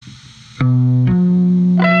But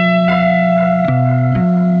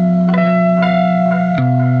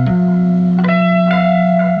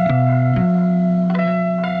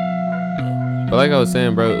like I was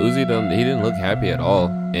saying, bro, Uzi he didn't look happy at all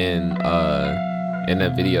in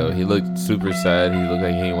that video. He looked super sad. He looked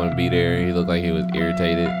like he didn't want to be there. He looked like he was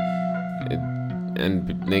irritated. And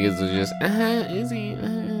niggas was just Uzi,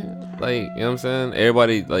 like, you know what I'm saying?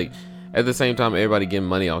 Everybody, like, at the same time, everybody getting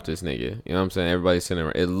money off this nigga. You know what I'm saying? Everybody sitting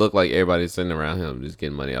around. It looked like everybody sitting around him just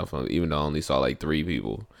getting money off him, even though I only saw like 3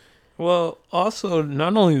 people. Well, also,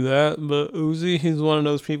 not only that, but Uzi, he's one of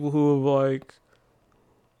those people who have, like,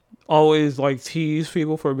 always, like, teased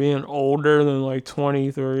people for being older than, like,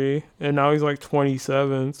 23. And now he's, like,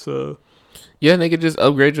 27, so... Yeah, nigga, just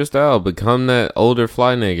upgrade your style. Become that older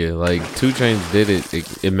fly nigga. Like, 2 Chainz did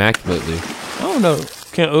it immaculately. I don't know.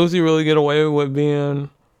 Can Uzi really get away with being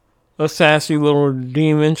a sassy little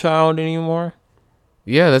demon child anymore?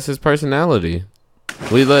 Yeah, that's his personality.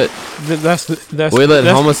 We let that's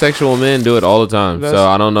homosexual men do it all the time. So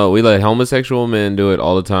I don't know. We let homosexual men do it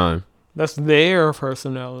all the time. That's their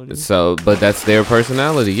personality. So, but that's their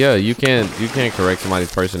personality. Yeah, you can't correct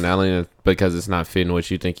somebody's personality because it's not fitting what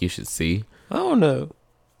you think you should see. I don't know.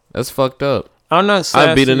 That's fucked up. I'm not sassy.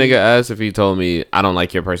 I'd beat a nigga ass if he told me I don't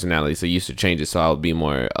like your personality, so you should change it so I'll be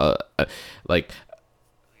more like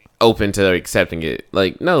open to accepting it.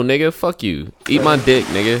 Like, no, nigga, fuck you. Eat my dick,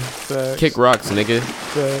 nigga. Facts. Kick rocks, nigga.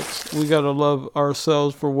 Facts. We gotta love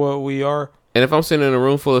ourselves for what we are. And if I'm sitting in a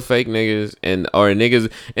room full of fake niggas and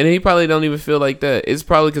he probably don't even feel like that. It's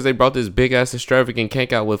probably because they brought this big ass extravagant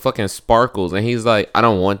cake out with fucking sparkles, and he's like, I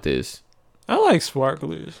don't want this. I like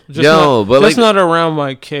sparklers. Just not around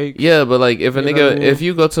my cake. Yeah, but like if a You know nigga, what I mean? if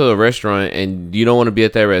you go to a restaurant and you don't want to be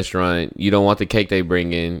at that restaurant, you don't want the cake they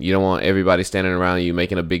bring in, you don't want everybody standing around you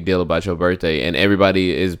making a big deal about your birthday, and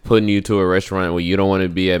everybody is putting you to a restaurant where you don't want to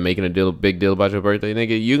be at making a big deal about your birthday,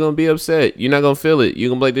 nigga, you gonna be upset. You're not gonna feel it. You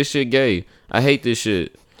gonna be like, this shit gay. I hate this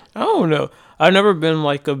shit. I don't know. I've never been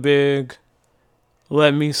like a big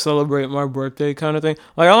let me celebrate my birthday kind of thing.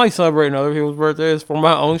 Like, I like celebrating other people's birthdays. For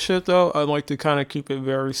my own shit, though, I like to kind of keep it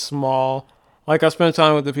very small. Like, I spend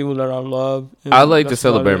time with the people that I love. I like to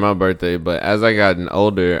celebrate my birthday, but as I gotten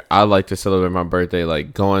older, I like to celebrate my birthday,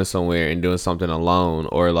 like, going somewhere and doing something alone,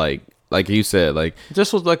 or, like you said, like...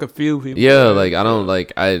 just with, like, a few people. Yeah, like, I don't,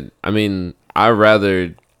 like, I mean,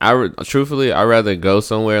 truthfully, I'd rather go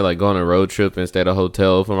somewhere, like, go on a road trip and stay at a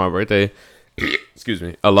hotel for my birthday... excuse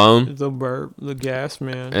me, alone, the gas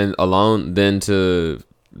man, and alone than to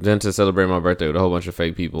celebrate my birthday with a whole bunch of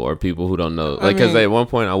fake people or people who don't know. Like, because at one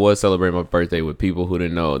point I was celebrating my birthday with people who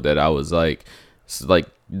didn't know that I was like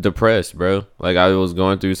depressed, bro. Like, I was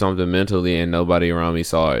going through something mentally and nobody around me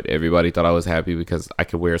saw it. Everybody thought I was happy because I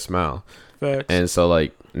could wear a smile. Facts. And so,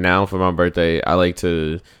 like, now for my birthday, I like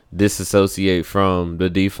to disassociate from the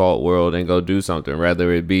default world and go do something,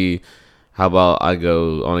 rather it be, how about I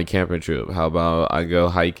go on a camping trip? How about I go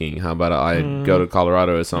hiking? How about I go to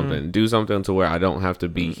Colorado or something? Do something to where I don't have to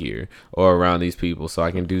be here or around these people, so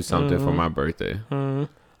I can do something for my birthday.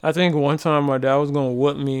 I think one time my dad was gonna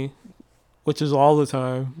whoop me, which is all the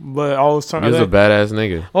time. But I was trying. He was a badass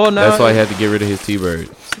nigga. Oh, no, that's why he had to get rid of his T-Bird.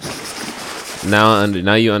 Now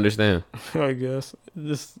you understand. I guess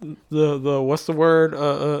this the what's the word?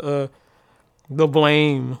 The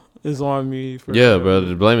blame is on me. Bro,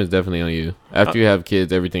 the blame is definitely on you. After you have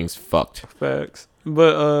kids, everything's fucked. Facts.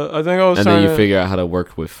 But I think I was and trying then you figure out how to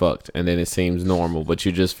work with fucked, and then it seems normal, but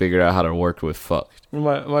you just figured out how to work with fucked.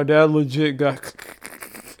 My dad legit got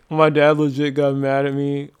mad at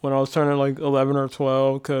me when I was turning like 11 or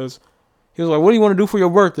 12 because he was like, what do you want to do for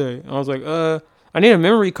your birthday? And I was like, I need a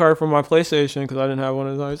memory card for my PlayStation because I didn't have one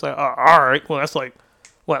at the time. He's like, all right, well, that's like,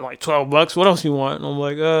 what, like $12? What else you want? And I'm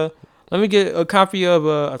like, let me get a copy of,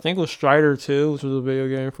 I think it was Strider 2, which was a video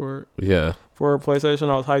game for a PlayStation.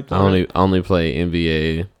 I was hyped on it. I only play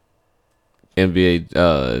NBA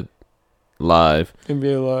Live.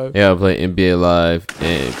 NBA Live. Yeah, I play NBA Live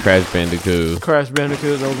and Crash Bandicoot. That was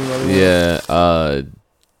another one. Yeah,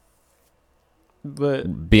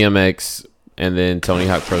 but BMX, and then Tony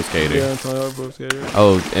Hawk Pro Skater. Yeah, Tony Hawk Pro Skater.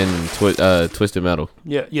 Oh, and Twisted Metal.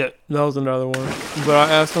 Yeah, that was another one. But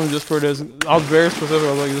I asked him just for this. I was very specific.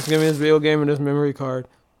 I was like, just give me this video game and this memory card.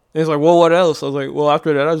 And he's like, well, what else? I was like, well,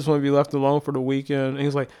 after that, I just want to be left alone for the weekend. And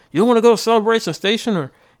he's like, you don't want to go to Celebration Station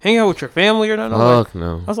or hang out with your family or nothing?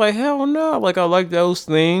 No. I was like, hell no. Like, I like those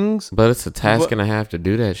things. But it's a task and a half to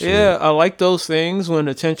do that shit. Yeah, I like those things when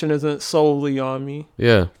attention isn't solely on me.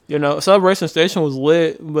 Yeah. You know, Celebration Station was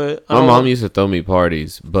lit, but... My mom used to throw me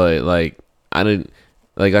parties, but, like, I didn't...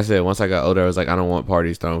 Like I said, once I got older, I was like, I don't want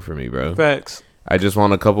parties thrown for me, bro. Facts. I just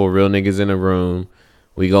want a couple real niggas in a room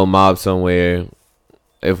We go mob somewhere.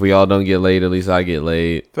 If we all don't get laid, at least I get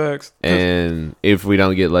laid. Facts. And if we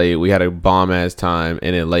don't get laid, we had a bomb ass time,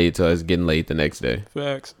 and it laid to us getting laid the next day.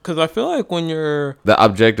 Facts. Because I feel like when you're... The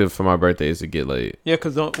objective for my birthday is to get laid. Yeah,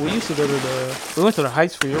 because we used to go to we went to the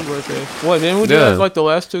Heights for your birthday. What, didn't we do that for like the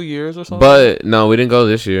last 2 years or something? But, no, we didn't go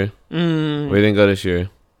this year. We didn't go this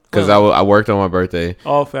year. Because I worked on my birthday.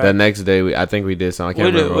 Oh, facts. The next day, I think we did something. I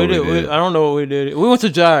can't remember what we did. I don't know what we did. We went to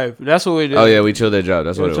Jive. That's what we did. Oh, yeah, we chilled at Jive.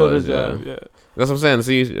 That's what it was. Yeah. That's what I'm saying.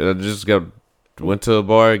 See, I just went to a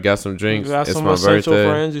bar, got some drinks. Got it's some my essential birthday.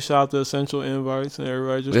 friends. You shot the essential invites, and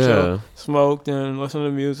everybody just chilled, smoked, and listened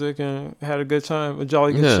to music, and had a good time. A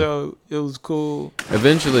jolly good show. It was cool.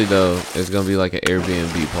 Eventually, though, it's gonna be like an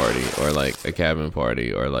Airbnb party, or like a cabin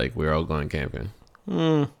party, or like we're all going camping.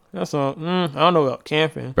 That's all. I don't know about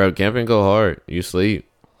camping. Bro, camping go hard. You sleep.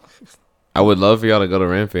 I would love for y'all to go to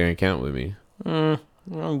Ren Fair and camp with me.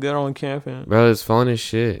 I'm good on camping. Bro, it's fun as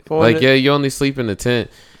shit. Yeah, you only sleep in the tent.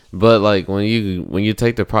 But like when you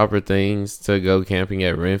take the proper things to go camping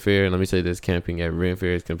at Ren Fair, let me say this, camping at Ren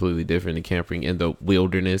Fair is completely different than camping in the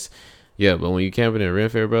wilderness. Yeah, but when you camping at Ren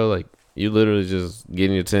Fair, bro, like you literally just get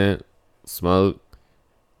in your tent, smoke,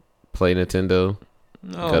 play Nintendo,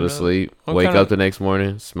 go to sleep, wake up the next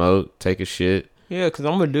morning, smoke, take a shit. Yeah, cause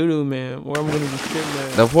I'm a doo-doo man. Where I'm gonna be shitting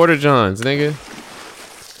at. The Porter Johns, nigga.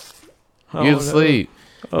 You sleep.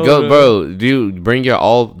 Bro. Do you bring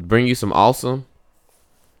you some awesome?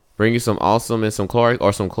 Bring you some awesome and some Clorox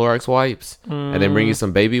or some Clorox wipes, and then bring you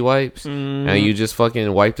some baby wipes, and you just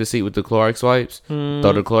fucking wipe the seat with the Clorox wipes.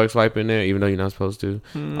 Throw the Clorox wipe in there, even though you're not supposed to.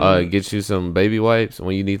 Get you some baby wipes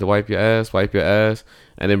when you need to wipe your ass,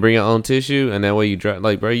 and then bring your own tissue, and that way you dry.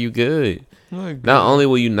 Like, bro, you good. Not only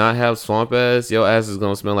will you not have swamp ass, your ass is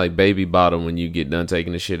gonna smell like baby bottom when you get done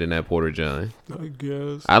taking the shit in that Porter John. I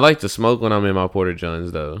guess. I like to smoke when I'm in my Porter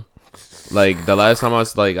Johns though. Like the last time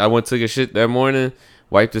I went took a shit that morning.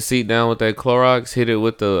 Wiped the seat down with that Clorox. Hit it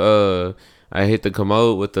with the I hit the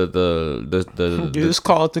commode with the You just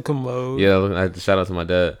call it the commode. Yeah, I shout out to my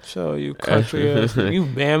dad. Show you country ass, you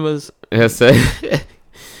Bamas. Yeah,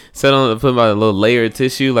 set on put my little layer of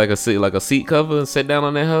tissue like a seat cover and sit down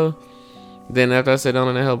on that hoe. Then after I sat down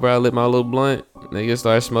on that hoe, bro, I lit my little blunt. Nigga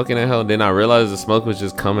started smoking that hoe. Then I realized the smoke was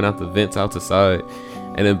just coming out the vents out the side.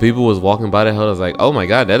 And then people was walking by that hoe. I was like, oh my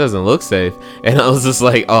god, that doesn't look safe. And I was just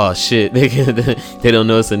like, oh shit, they don't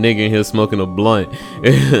know it's a nigga in here smoking a blunt.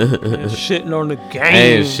 Shitting on the game.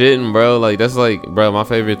 Hey, shitting, bro. Like that's like, bro, my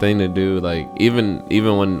favorite thing to do. Like even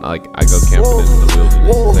when like I go camping in the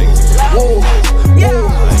wilderness.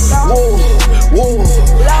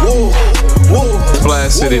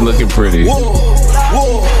 Splash City looking pretty.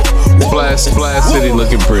 Splash City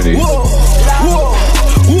looking pretty.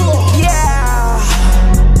 Yeah.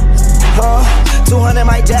 200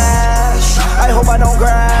 my dash. I hope I don't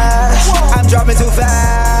crash. I'm dropping too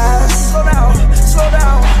fast. Slow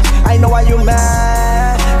down. I know why you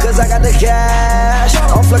mad. Cause I got the cash.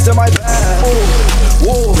 I'm flexing my bag.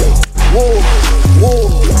 Whoa.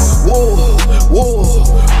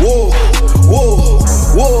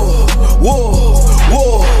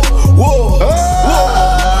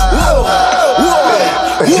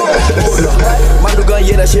 Mando gun,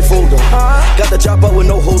 yeah, that shit folder. Got the chopper with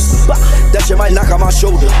no holster. That shit might knock on my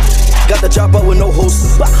shoulder. Got the chopper with no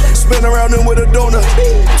holster. Spin around them with a donut.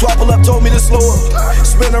 Twapple up told me to slow up.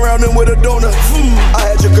 Spin around them with a donut.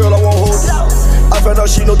 I had your girl, I won't hold her. I found out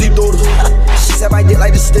she no deep throater. She said my dick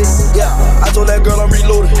like the stick. Yeah, I told that girl I'm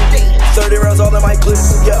reloaded. 30 rounds all in my clip.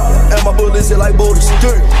 Yeah, and my bullets hit like boulders.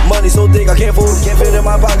 Money so thick I can't fold it. Can't fit in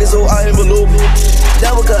my pocket, so I envelope it.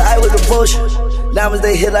 Never cut I with the potion. Diamonds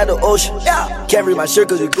they hit like the ocean. Yeah, can't read my shirt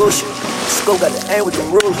cause it's Goshen. Scope got the aim with the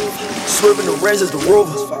ruler. Swerving the range as the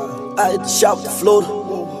rover. I hit the shop with the floater.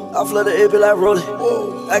 I flood the AP like rolling.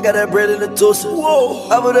 I got that bread in the toaster.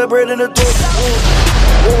 I put that bread in the toaster.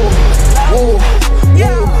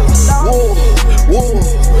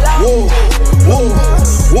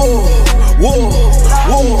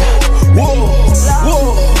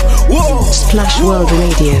 Splash World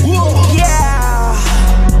Radio. Yeah.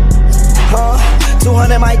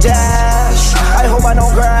 200 my dash. I hope I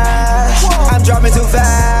don't crash. I'm dropping too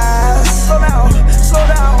fast. Slow down.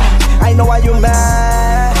 I know why you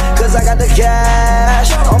mad. Cause I got the cash.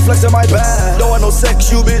 cash. I'm flexing my bag. Don't want no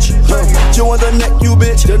sex, you bitch. You want the neck, you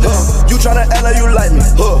bitch. You tryna Ella, you like me.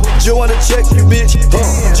 You wanna check, you bitch.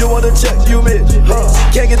 You wanna check, you bitch.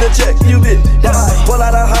 Can't get the check, you bitch. Pull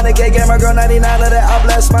out 100K, get my girl 99 of that. I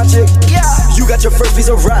bless my chick. You got your first piece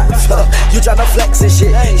of rap. You tryna flex and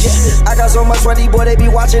shit. I got so much money, boy, they be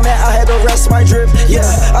watching that. I had to rest my drip.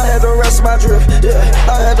 I had to rest my drip.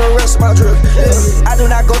 I had to rest my drip. I do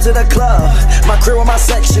not go to the club. My crib where my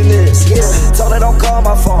section is. Told her don't call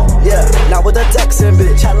my phone. Not with the texting,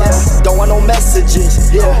 bitch. Don't want no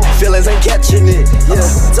messages. Feelings ain't catching it.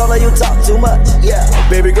 Told her you talk too much.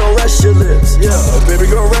 Baby, go rest your lips. Baby,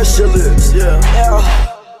 go rest your lips.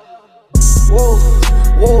 Whoa,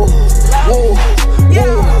 whoa, whoa,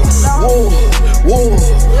 whoa, whoa, whoa,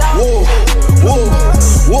 whoa, whoa,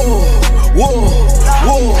 whoa, whoa,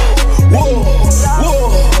 whoa, whoa,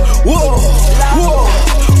 whoa, whoa,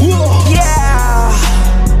 whoa. Yeah.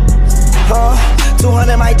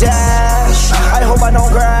 200 my dash. I hope I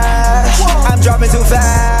don't crash. I'm dropping too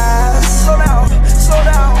fast. Slow down, slow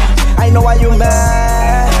down. I know why you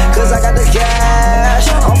mad, cause I got the cash.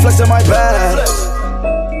 I'm flexing my bag.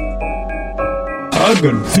 I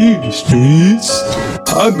gotta feed the streets.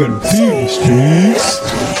 I gotta feed the streets.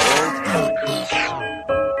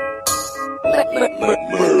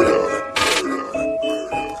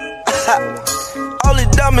 All these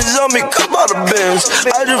diamonds on me, come out of Benz.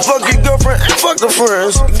 I just fuck your girlfriend and fuck the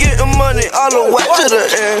friends. Getting money all the way to the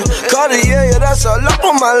end. Cartier, that's a lot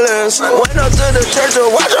on my lens. Went up to the church to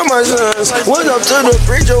watch on my sons. Went up to the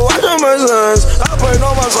preacher, watch on my sons. I pray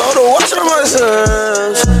on my soul to watch on my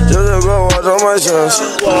sons. Just to go watch on my sons.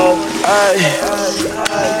 Ay.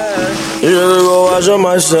 Just to go watch on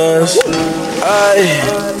my sons. Ay.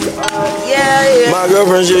 My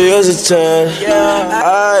girlfriend, she is a 10.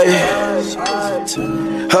 Ay.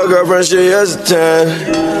 Her girlfriend, she is a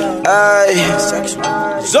 10. Ay.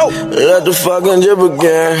 So, let the fucking drip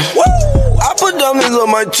again. I put dummies on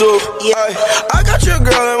my tooth. I got your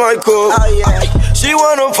girl in my coupe. She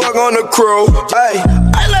wanna fuck on the crew.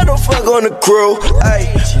 I let her fuck on the crew.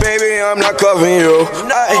 Baby, I'm not covering you.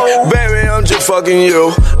 Baby, I'm just fucking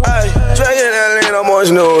you. Dragging that lean, I'm on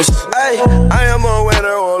snooze. I am a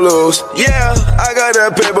winner, won't lose. Yeah, I got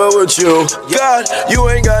that paper with you. God, you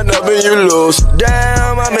ain't got nothing, you lose.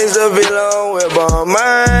 Damn, I miss the villa with my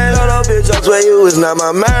mind. Little bitch, I swear you was not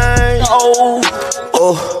my mind.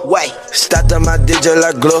 Oh, wait, start on my digit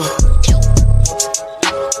like glue.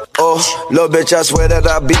 Oh, little bitch, I swear that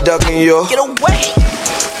I be ducking you. Get away.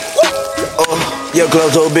 Oh, your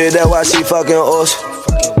clothes so big, that's why she fucking us.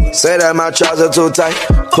 Say that my trousers too tight.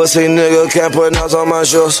 Pussy nigga can't put nuts on my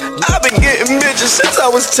shoes. I've been getting bitches since I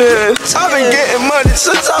was 10. I've been getting money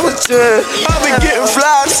since I was 10. I've been getting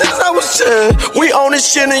fly since I was 10. We own this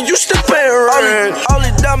shit and you still paying rent. All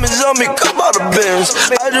these diamonds on me, come out of Benz.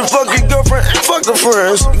 I just fuck your girlfriend and fuck the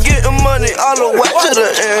friends. Getting money all the way to the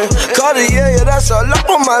end. Cartier, that's a lot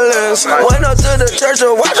on my lens. Went up to the church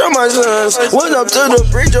to watch on my sons. Went up to the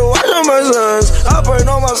preacher, watch on my sons. I pray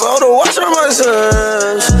on my soul to watch on my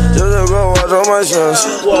sons. Just to go watch on my sons.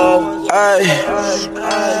 Ay,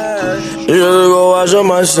 you just go watch on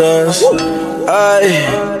my sons. Ay,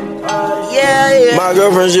 my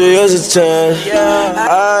girlfriend, she is a 10.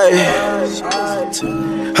 Ay,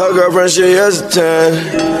 her girlfriend, she is a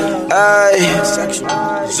 10. Ay,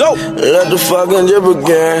 so let the fucking drip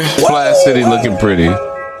again. Flat City looking pretty.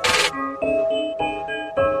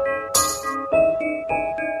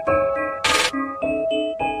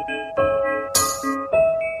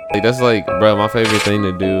 Like, that's like, bro, my favorite thing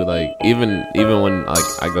to do. Like, even when like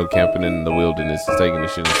I go camping in the wilderness, is taking the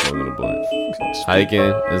shit and smoking a blunt, hiking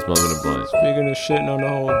and smoking a blunt. Speaking of shitting on the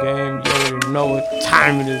whole game, you already know what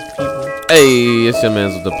time it is, people. Hey, it's your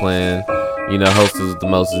man's with the plan. You know, hostess with the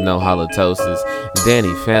most is no halitosis.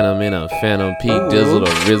 Danny Phantom in a Phantom, P Dizzle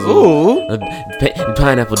or Rizzle.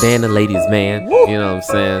 Pineapple Dan, the ladies man. Ooh. You know what I'm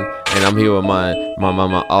saying? And I'm here with my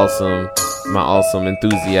awesome,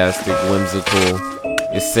 enthusiastic, whimsical,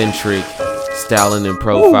 eccentric, styling and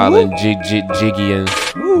profiling, jiggying,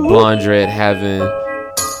 blonde dread having,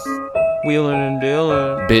 wheeling and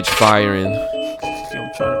dealing, bitch firing.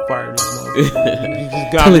 I'm trying to fire this motherfucker. You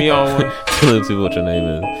just got me on one. Tell people what your name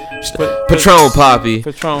is. Patron Poppy.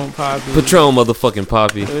 Patron Poppy. Patron motherfucking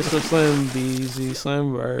Poppy. It's a Slim Beezy,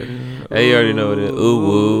 Slim Burton. Hey, you already know what it is. Ooh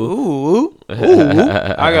woo. Ooh.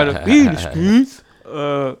 I gotta feed the streets.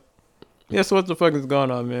 Yeah, so what the fuck is going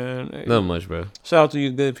on, man? Not much, bro. Shout out to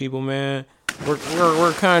you good people, man.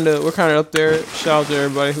 We're kind of up there. Shout out to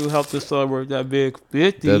everybody who helped us celebrate that big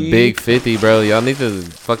 50. The big 50, bro. Y'all need to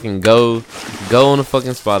fucking go on the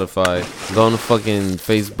fucking Spotify, go on the fucking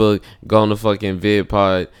Facebook, go on the fucking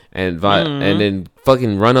VidPod, and then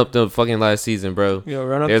fucking run up the fucking last season, bro. Yo,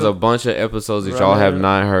 run up. There's a bunch of episodes that Run y'all have that-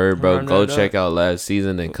 not heard, bro. run Go that check up. out last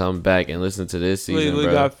season and come back and listen to this season, we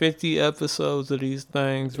bro. got 50 episodes of these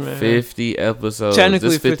things, man. 50 episodes. Technically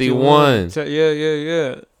This 51.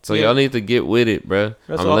 Yeah. So Yeah. y'all need to get with it, bro.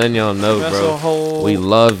 That's I'm all- letting y'all know, That's a bro. whole. We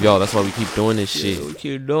love y'all. That's why we keep doing this Yeah, shit. we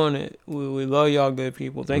keep doing it. We love y'all, good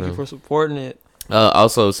people. Thank you Yeah. for supporting it.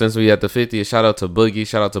 Also, since we at the 50th, shout out to Boogie,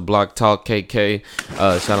 shout out to Block Talk KK,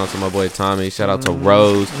 shout out to my boy Tommy, shout out to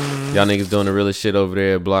Rose. Y'all niggas doing the realest shit over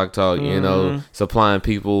there at Block Talk, you know, supplying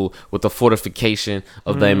people with the fortification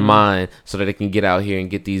of their mind so that they can get out here and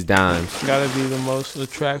get these dimes. Gotta be the most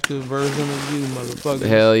attractive version of you, motherfucker.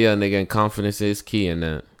 Hell yeah, nigga, and confidence is key in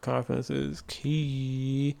that. Confidence is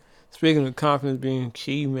key. Speaking of confidence being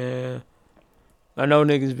key, man, I know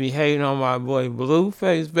niggas be hating on my boy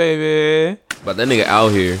Blueface, baby. But that nigga out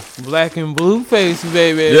here. Black and Blueface,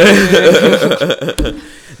 baby.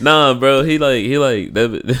 Nah, bro, he that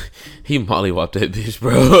he mollywopped that bitch,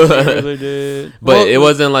 bro. He really did. But Well, it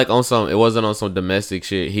wasn't like on some domestic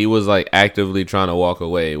shit. He was like actively trying to walk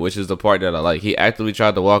away, which is the part that I like. He actively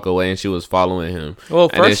tried to walk away and she was following him. Well,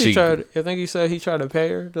 And then first he tried. I think he said he tried to pay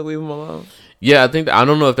her to leave him alone. Yeah, I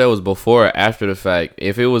don't know if that was before or after the fact.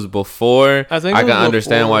 If it was before, I think I it can was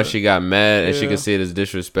understand why before. she got mad and she Yeah. could see it as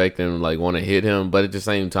disrespect and like want to hit him. But at the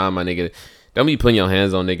same time, my nigga, don't be putting your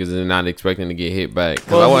hands on niggas and not expecting to get hit back.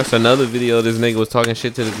 Because Well, I watched another video. This nigga was talking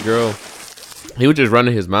shit to this girl. He was just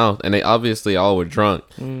running his mouth, and they obviously all were drunk.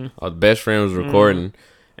 Our best friend was recording,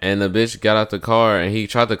 and the bitch got out the car, and he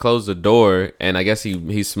tried to close the door, and I guess he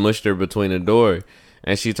smushed her between the door.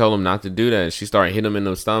 And she told him not to do that. She started hitting him in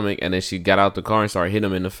the stomach, and then she got out the car and started hitting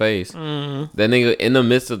him in the face. That nigga, in the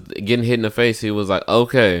midst of getting hit in the face, he was like,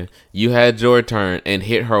 okay, you had your turn, and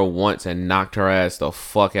hit her once and knocked her ass the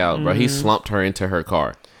fuck out, bro. He slumped her into her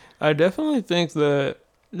car. I definitely think that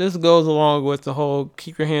this goes along with the whole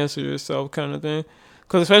keep your hands to yourself kind of thing.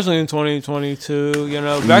 Because especially in 2022, you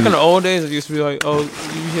know, back in the old days, it used to be like, oh,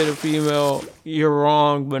 you hit a female, you're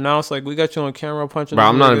wrong. But now it's like, we got you on camera punching. Bro, this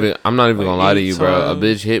I'm not nigga even gonna lie to you, bro. A times.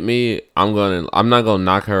 bitch hit me, I'm not gonna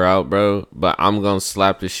knock her out, bro. But I'm gonna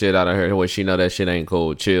slap the shit out of her where she know that shit ain't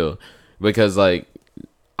cool. Chill, because like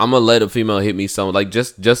I'm gonna let a female hit me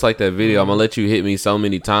just like that video. I'm gonna let you hit me so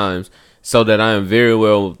many times so that I am very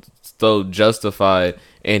well so justified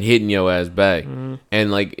in hitting your ass back.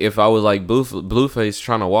 And like if I was like Blueface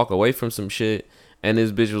trying to walk away from some shit, and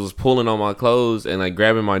this bitch was pulling on my clothes and like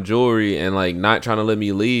grabbing my jewelry and like not trying to let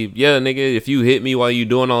me leave. Yeah, nigga, if you hit me while you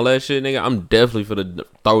doing all that shit, nigga, I'm definitely finna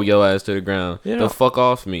throw your ass to the ground. You The know- fuck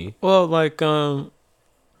off me. Well, like,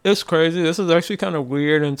 it's crazy. This is actually kind of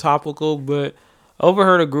weird and topical, but I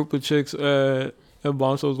overheard a group of chicks at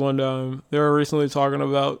Bonzo's one time. They were recently talking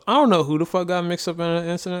about, I don't know who the fuck got mixed up in an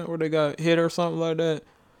incident where they got hit or something like that,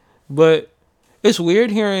 but it's weird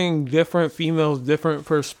hearing different females, different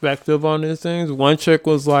perspective on these things. One chick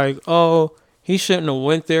was like, oh, he shouldn't have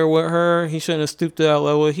went there with her. He shouldn't have stooped to that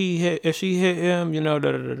level. If she hit him, you know,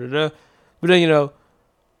 da-da-da-da-da. But then, you know,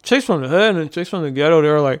 chicks from the hood and chicks from the ghetto, they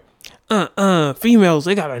were like, females,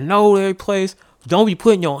 they gotta know their place. Don't be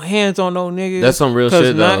putting your hands on no niggas. That's some real shit,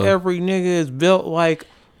 Because not though. every nigga is built like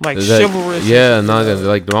Is that- chivalrous. Yeah, and no, shit, you know?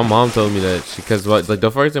 like my mom told me that because like the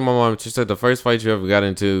first thing my mom, she said the first fight you ever got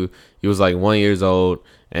into, you was like 1 year old,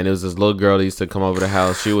 and it was this little girl that used to come over the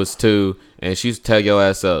house. She was 2, and she used to tag your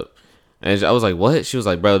ass up. And I was like, what? She was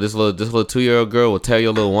like, bro, this little 2-year-old girl will tear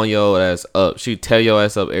your little 1-year-old ass up. She'd tear your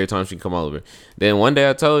ass up every time she come over. Then one day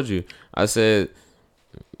I told you, I said,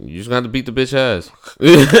 you just got to beat the bitch ass.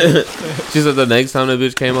 She said the next time the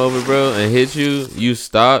bitch came over, bro, and hit you, you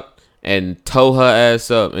stopped and tow her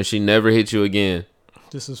ass up, and she never hit you again.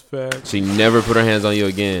 This is fact. She never put her hands on you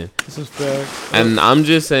again. This is fact. And I'm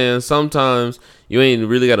just saying, sometimes you ain't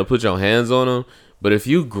really got to put your hands on them. But if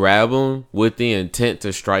you grab them with the intent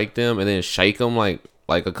to strike them and then shake them like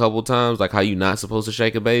a couple times, like how you not supposed to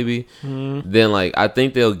shake a baby, then like I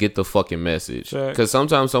think they'll get the fucking message. Sure. Because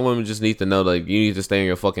sometimes some women just need to know like you need to stay in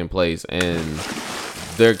your fucking place. And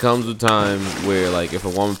there comes a time where like if a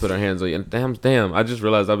woman put her hands on you, and damn, I just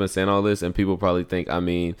realized I've been saying all this and people probably think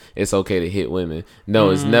it's okay to hit women.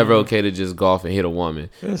 No, it's never okay to just go off and hit a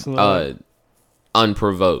woman It's not.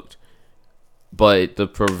 unprovoked. But the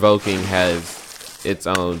provoking has its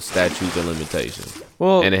own statutes and limitations,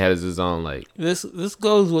 Well, and it has its own like. this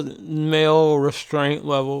goes with male restraint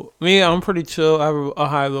level. Me, I'm pretty chill. I have a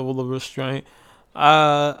high level of restraint.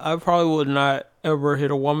 I probably would not ever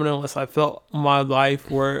hit a woman unless I felt my life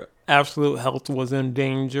where absolute health was in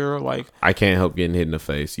danger. Like, I can't help getting hit in the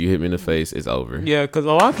face. You hit me in the face, it's over. yeah, because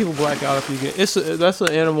a lot of people black out if you get. That's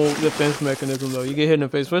an animal defense mechanism though. You get hit in the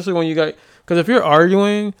face, especially when you got. Because if you're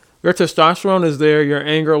arguing your testosterone is there, your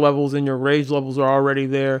anger levels and your rage levels are already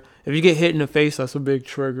there. If you get hit in the face, that's a big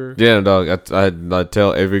trigger. Yeah, dog. I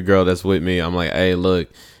tell every girl that's with me, I'm like, hey, look,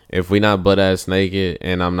 if we not butt ass naked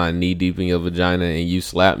and I'm not knee deep in your vagina and you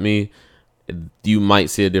slap me, you might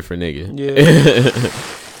see a different nigga. Yeah.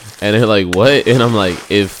 And they're like, what? And I'm like,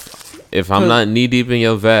 if I'm not knee deep in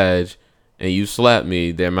your vag and you slap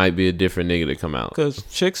me, there might be a different nigga to come out. Because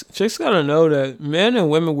chicks gotta know that men and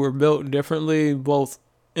women were built differently, both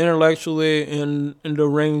intellectually and in the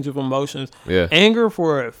range of emotions. Yeah. Anger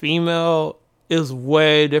for a female is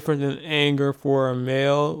way different than anger for a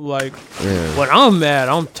male. Like, when I'm mad,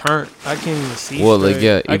 I'm turned. I can't even see. Well, straight. like,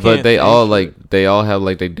 yeah, I but can't they think all straight. they all have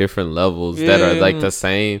like their different levels that are like the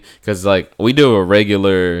same. Cause like we do a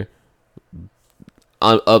regular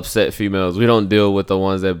upset females. We don't deal with the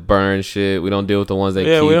ones that burn shit. We don't deal with the ones that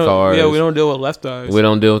key cars. Yeah, we don't deal with left eyes. We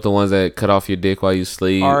don't deal with the ones that cut off your dick while you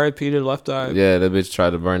sleep. R.I.P. to left eye. Yeah, that bitch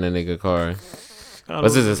tried to burn that nigga car.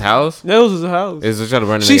 Was this his house? That was his house. Is trying to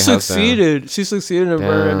burn the She nigga house succeeded. She succeeded in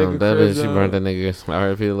burning that nigga that crib bitch, she down. burned that nigga.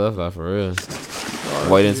 R.I.P. to left eye for real.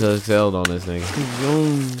 Wait until it's held on this nigga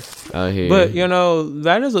Zoom. out here. But you know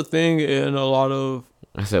that is a thing in a lot of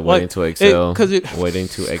I said like, waiting to exhale. Waiting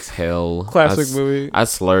to exhale. Classic movie. I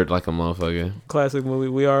slurred like a motherfucker. Classic movie.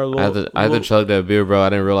 We are a little. I had to chug that beer, bro. I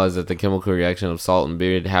didn't realize that the chemical reaction of salt and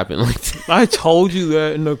beer happened like that. I told you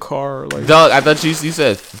that in the car. Like, dog, I thought you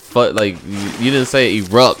said like you didn't say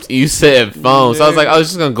erupt. You said foam. So I was like, I was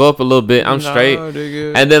just gonna go up a little bit. I'm straight.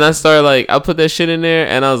 Nigga. And then I started like I put that shit in there,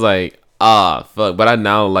 and I was like, fuck. But I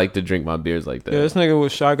now like to drink my beers like that. Yeah, this nigga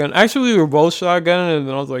was shotgun. Actually, we were both shotgunning, and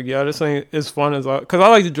then I was like, yeah, this ain't as fun as because I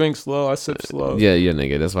like to drink slow. I sip slow. Yeah,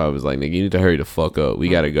 nigga. That's why I was like, nigga, you need to hurry the fuck up. We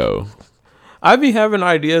gotta go. I be having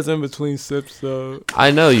ideas in between sips though.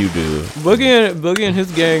 I know you do. Boogie and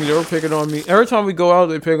his gang, they were picking on me. Every time we go out,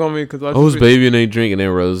 they pick on me because I was baby and they drink, and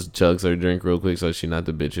then Rose chugs her drink real quick so she not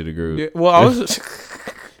the bitch of the group. Yeah, well, I was.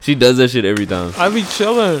 She does that shit every time. I be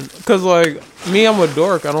chilling because like me, I'm a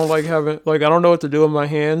dork. I don't like having I don't know what to do with my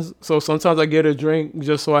hands. So sometimes I get a drink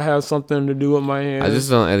just so I have something to do with my hands. I just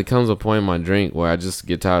don't. It comes a point in my drink where I just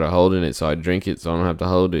get tired of holding it, so I drink it so I don't have to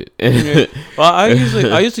hold it. Yeah. Well, I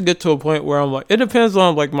used to get to a point where I'm like, it depends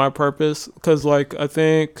on like my purpose, because like I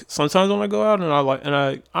think sometimes when I go out and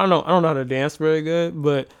I don't know how to dance very good,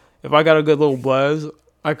 but if I got a good little buzz,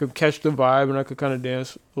 I could catch the vibe and I could kind of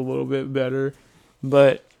dance a little bit better.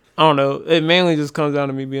 But I don't know. It mainly just comes down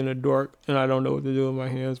to me being a dork, and I don't know what to do with my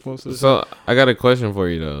hands most of the time. So I got a question for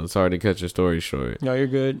you though. Sorry to cut your story short. No, you're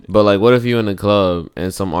good. But like, what if you in the club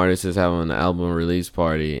and some artist is having an album release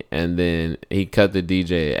party, and then he cut the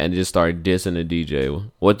DJ and just start dissing the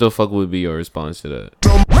DJ? What the fuck would be your response to that?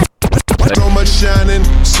 So much shining,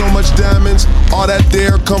 so much diamonds. All that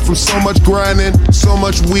there come from so much grinding. So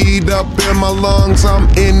much weed up in my lungs. I'm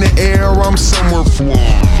in the air, I'm somewhere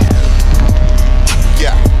flying.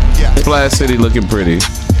 Yeah. Flat City looking pretty.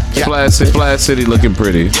 Yeah. Flat City looking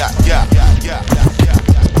pretty. Yeah.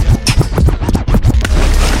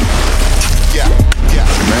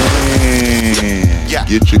 Man,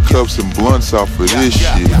 get your cups and blunts off of this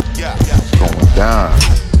shit. It's going down.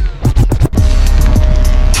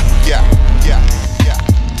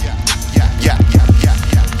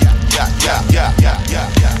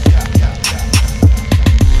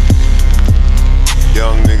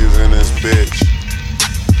 Young niggas in this bitch.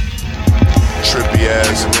 Trippy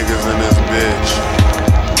ass niggas in this bitch.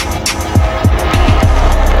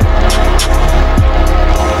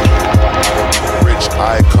 Rich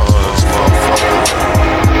icons, motherfucker.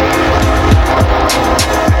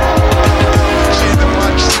 Gin in my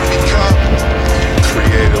trippy cup.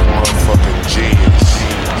 Creative motherfucking genius.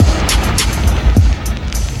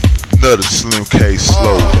 Another Slim K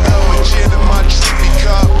slow down. Gin in my trippy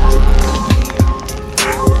cup.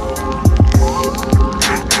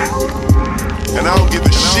 And I don't give a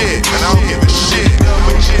shit. Put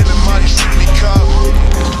gin in my trippy cup.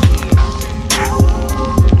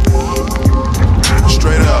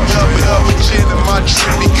 Straight up. Put gin in my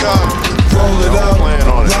trippy cup. Roll it up,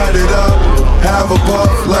 light it up, have a puff,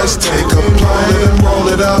 let's take a plane. Roll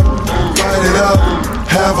it up, light it up,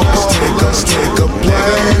 have a puff, let's take a plane.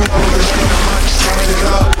 Light it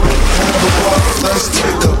up, have a puff, let's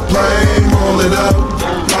take a plane. Roll it up,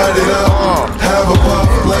 light it up, have a puff,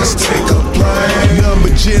 let's take a plane. Number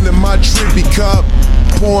gin in my trippy cup.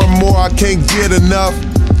 Pouring more, I can't get enough.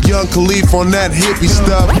 Young Khalif on that hippie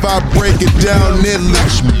stuff. If I break it down, it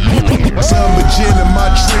looks number gin in my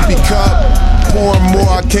trippy cup. Pouring more,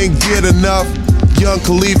 I can't get enough. young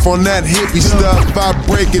Khalif on that hippie stuff. I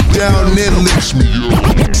break it down, it lifts me up.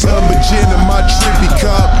 Summer gin in my trippy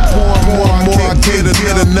cup. More, I can't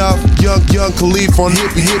get enough. Young Khalif on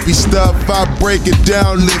hippie stuff. I break it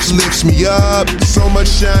down, lifts me up. So much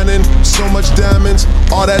shining, so much diamonds.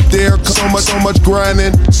 All that there, so much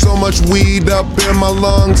grinding. So much weed up in my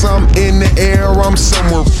lungs. I'm in the air, I'm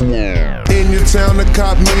somewhere in your town to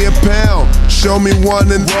cop me a pound. Show me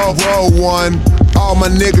one and roll one. All my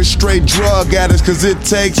niggas straight drug addicts, cause it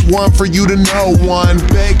takes one for you to know one.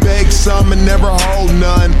 Bake some and never hold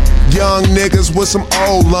none. Young niggas with some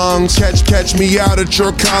old lungs. Catch me out at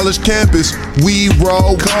your college campus. We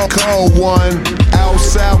roll, cold one.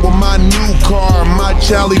 Outside with my new car, my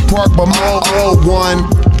Charlie Park by my old one.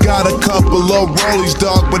 Got a couple of rollies,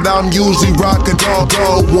 dog, but I'm usually rockin'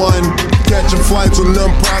 gold one. Catching flights on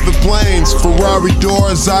them private planes. Ferrari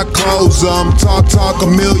doors, I close them. Talk a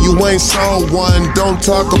mil, you ain't sold one. Don't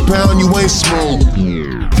talk a pound, you ain't smooth.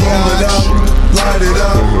 Roll it up, light it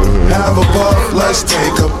up. Have a puff, let's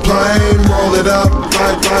take a plane. Roll it up,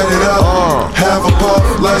 light it up. Have a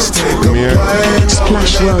puff, let's take a plane.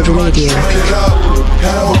 Splash World Radio. Light it up,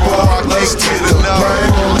 have a puff, let's take a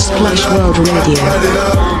plane. Splash World Radio. Light it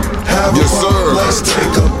up. Yes, sir. Let's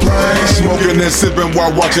take a plane. Smoking and sipping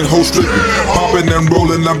while watching whole stripping. Popping and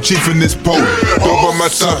rolling, I'm chiefing this pole. Go by my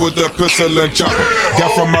top with a pistol and chopper.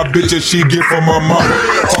 Got from my bitch and she get from my mama.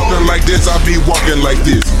 Talking like this, I be walking like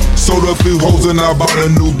this. Sold a few hoes and I bought a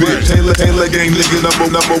new bitch. Taylor gang nigga,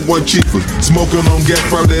 number one cheaper. Smoking on gas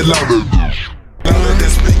from that louder.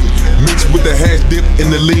 Mixed with the hash dip in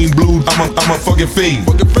the lean blue. I'm a fucking fiend.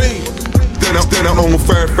 Standing on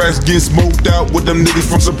fire fast, get smoked out with them niggas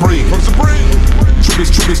from Supreme.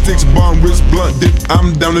 Trippy sticks, bomb, wrist, blunt dip.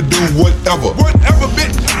 I'm down to do whatever,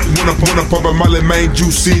 bitch. Wanna pop a Molly, man,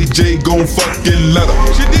 Juicy J gon' fucking let her.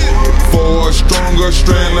 She did. For a stronger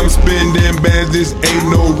strand, I'm spending bands, this ain't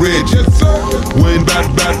no rich. Yes, sir. When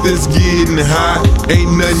back this getting high,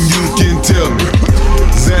 ain't nothing you can tell me.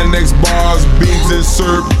 Xanax bars, beans and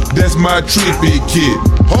syrup, that's my trippy kid.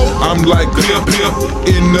 I'm like pimp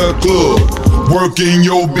in the club, working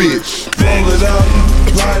your bitch. Roll it up,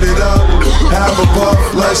 light it up, have a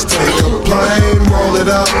puff, let's take a plane. Roll it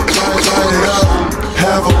up, light it up,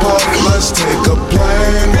 have a puff, let's take a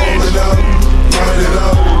plane. Roll it up, light it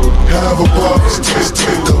up, have a puff, let's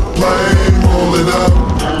take a plane. Roll it up,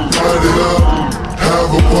 light it up,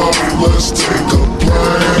 have a puff, let's take a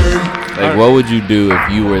plane. Like, what would you do if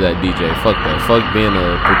you were that DJ? Fuck that. Fuck being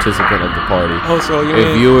a participant of the party. Oh, so you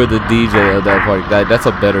if you were the DJ of that party, that's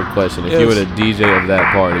a better question. If you were the DJ of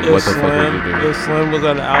that party, what the fuck would you do? If Slim was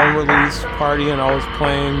at an album release party and I was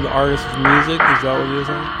playing the artist's music, is that what you were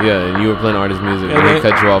saying? Yeah, and you were playing artist music, and he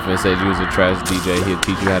cut you off and said you was a trash DJ. He'd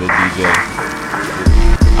teach you how to DJ.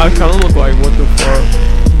 I kind of look like, what the fuck?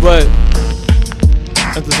 But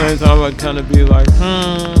at the same time, I'd kind of be like,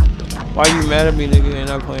 why you mad at me, nigga, and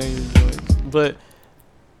I'm playing your joints? But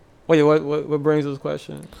wait, what brings this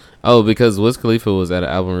question? Oh, because Wiz Khalifa was at an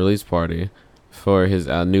album release party for his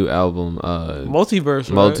new album, Multiverse.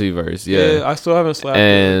 Right? Multiverse, yeah. I still haven't slapped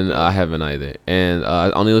and it. I haven't either. And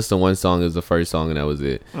I only listened to one song. It was the first song, and that was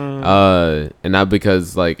it. And not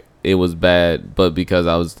because like it was bad, but because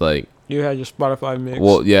I was like, you had your Spotify mix.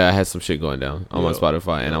 Well, yeah, I had some shit going down on my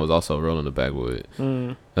Spotify, and I was also rolling the Backwood.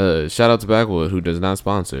 Shout out to Backwood, who does not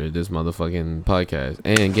sponsor this motherfucking podcast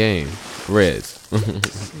and game. Reds.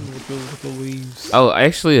 with the leaves. Oh,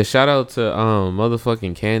 actually, a shout out to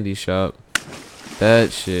motherfucking Candy Shop.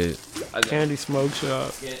 That shit. Candy Smoke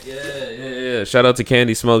Shop. Yeah. Shout out to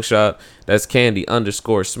Candy Smoke Shop. That's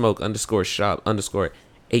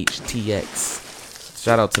Candy_Smoke_Shop_HTX.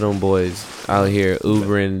 Shout out to them boys out here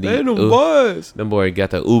Ubering. They them boys. Them boys got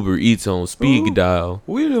the Uber Eats on speed dial.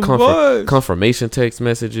 We them boys. Confirmation text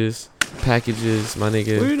messages, packages, my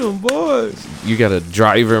nigga. We them boys. You got a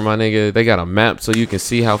driver, my nigga. They got a map so you can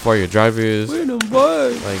see how far your driver is. We them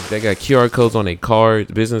boys. Like, they got QR codes on their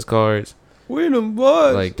cards, business cards. We them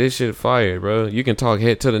boys. Like, this shit fire, bro. You can talk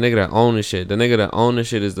head to the nigga that own the shit. The nigga that own the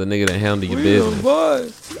shit is the nigga that handle your business. Them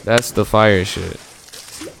boys. That's the fire shit.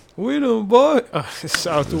 We them boys. Shout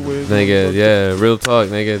out to Wiz. Nigga, yeah, real talk,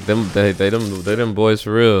 nigga. They them boys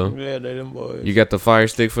for real. Yeah, they them boys. You got the fire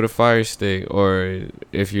stick for the fire stick, or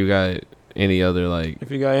if you got any other like.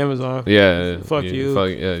 If you got Amazon. Yeah. Fuck you. Fuck,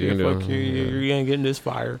 yeah, you can do fuck it. you. You ain't getting this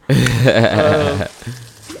fire.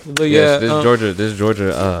 But yeah, this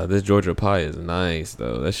Georgia pie is nice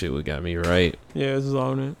though. That shit would got me right. Yeah, it's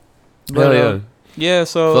on it. But, hell yeah. Yeah,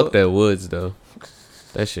 so fuck that woods though.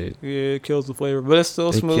 That shit. Yeah, it kills the flavor, but it's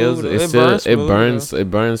still smooth. It burns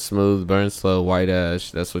smooth, burns slow, white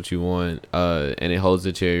ash. That's what you want. And it holds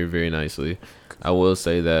the cherry very nicely. I will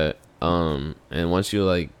say that. And once you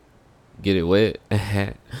like get it wet,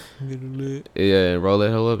 Get it lit. yeah, and roll that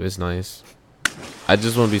hell up, it's nice. I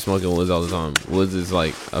just want to be smoking woods all the time. Woods is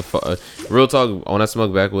like a real talk. When I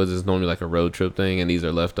smoke backwoods, it's normally like a road trip thing, and these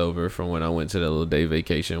are leftover from when I went to that little day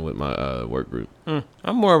vacation with my work group.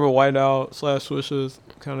 I'm more of a whiteout / swishes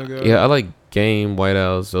kind of guy. Yeah, I like game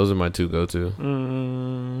whiteouts. Those are my two go-to.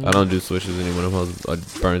 I don't do swishes anymore. Them hoes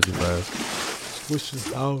burn too fast.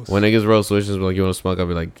 Swishes house. When niggas roll swishes, like you want to smoke, I'll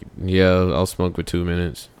be like, yeah, I'll smoke for 2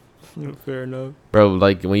 minutes. Fair enough. Bro,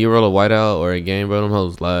 like when you roll a whiteout or a game, bro, them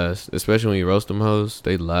hoes last. Especially when you roast them hoes,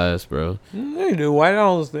 they last, bro. They do.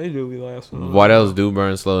 Whiteouts, they do be lasting. Whiteouts do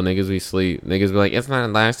burn slow. Niggas be sleep. Niggas be like, it's not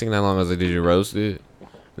lasting that long. I was like, did you roast it?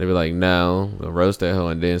 They be like, no, we'll roast that hoe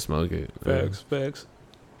and then smoke it. Facts.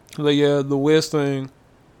 But yeah, the Wiz thing.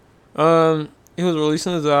 He was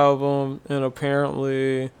releasing his album, and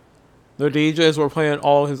apparently, the DJs were playing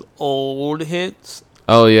all his old hits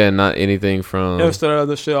Oh yeah, not anything from. instead of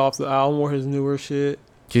the shit off the album or his newer shit.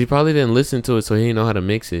 Cause he probably didn't listen to it, so he didn't know how to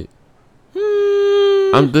mix it.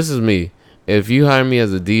 Hmm. This is me. If you hire me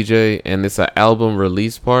as a DJ and it's an album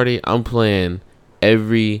release party, I'm playing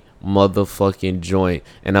every motherfucking joint.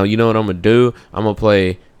 And now you know what I'm gonna do? I'm gonna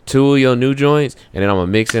play 2 of your new joints, and then I'm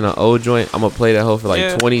gonna mix in an old joint. I'm gonna play that whole for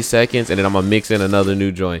like 20 seconds, and then I'm gonna mix in another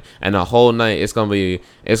new joint. And the whole night, it's gonna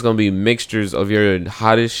be mixtures of your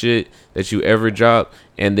hottest shit that you ever dropped,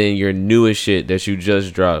 and then your newest shit that you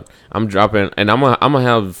just dropped. I'm dropping, and I'm gonna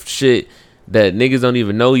have shit that niggas don't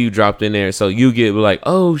even know you dropped in there, so you get like,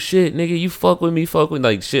 oh shit, nigga, you fuck with me,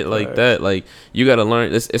 like shit like that. Like you gotta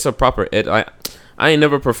learn. It's a proper I ain't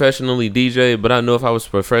never professionally DJ, but I know if I was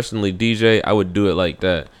professionally DJ, I would do it like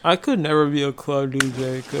that. I could never be a club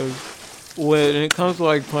DJ because when it comes to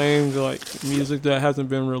like playing like music that hasn't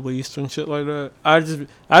been released and shit like that, I just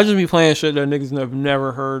be playing shit that niggas have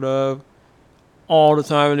never heard of all the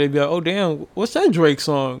time, and they'd be like, oh damn, what's that Drake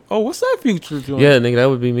song? Oh, what's that Future joint? Yeah, nigga, that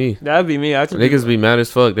would be me. That'd be me. Niggas be mad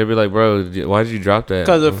as fuck. They'd be like, bro, why did you drop that?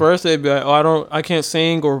 Because at first they'd be like, oh, I can't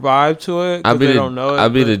sing or vibe to it because they don't know it.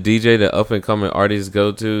 I'd be the DJ that up and coming artists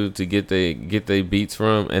go to get they beats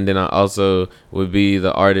from, and then I also would be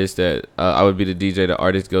the artist that I would be the DJ that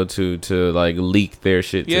artists go to like leak their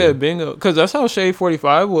shit to. Yeah, bingo. Because that's how Shade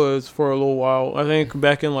 45 was for a little while. I think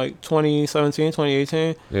back in like 2017,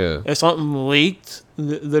 2018. Yeah. If something leaked,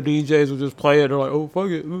 the DJs would just play it. They're like, oh, fuck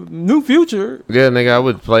it. New Future. Yeah, nigga, I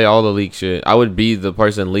would play all the leak shit. I would be the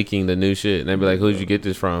person leaking the new shit. And they'd be like, who'd you get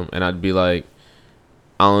this from? And I'd be like,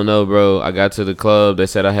 I don't know, bro. I got to the club. They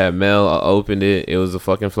said I had mail. I opened it. It was a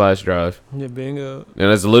fucking flash drive. Yeah, bingo.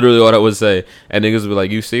 And that's literally what I would say. And niggas would be like,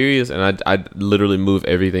 you serious? And I'd literally move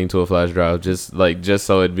everything to a flash drive. Just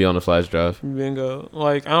so it'd be on a flash drive. Bingo.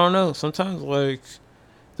 Like, I don't know. Sometimes, like,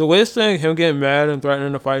 the Wiz thing, him getting mad and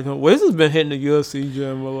threatening to fight him. Wiz has been hitting the UFC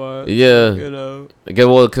gym a lot. Yeah. You know. Okay,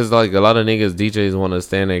 well, because, like, a lot of niggas, DJs want to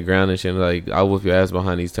stand their ground and shit. Like, I'll whoop your ass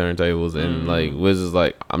behind these turntables. And, like, Wiz is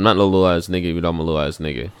like, I'm not no little ass nigga, but I'm a little ass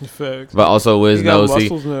nigga. Facts. But also, Wiz knows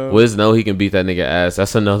Wiz he can beat that nigga ass.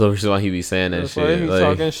 That's another reason why he be saying that shit. He's like,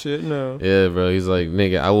 talking shit now. Yeah, bro. He's like,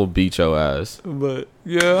 nigga, I will beat your ass. But,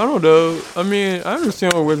 yeah, I don't know. I mean, I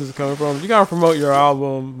understand where Wiz is coming from. You got to promote your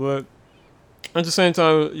album, but at the same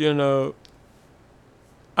time, you know,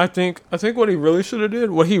 I think what he really should have did,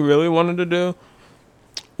 what he really wanted to do,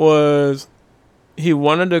 was he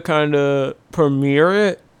wanted to kind of premiere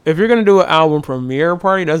it. If you're gonna do an album premiere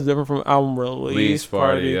party, that's different from album release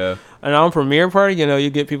party. Yeah. An album premiere party, you know, you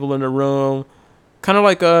get people in the room, kind of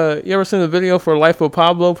like you ever seen the video for Life of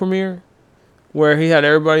Pablo premiere, where he had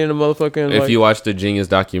everybody in the motherfucking. If you watch the Genius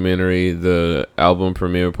documentary, the album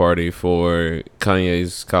premiere party for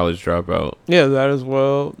Kanye's College Dropout. Yeah, that as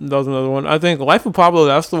well. That was another one. I think Life of Pablo,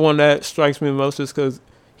 that's the one that strikes me most, just because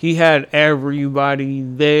he had everybody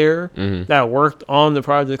there that worked on the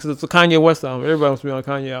project. Because it's a Kanye West album. Everybody wants to be on a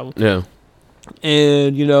Kanye album. Yeah.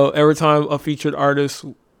 And, you know, every time a featured artist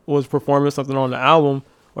was performing something on the album,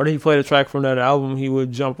 or he played a track from that album, he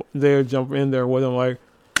would jump in there with him. Like,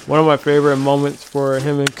 one of my favorite moments for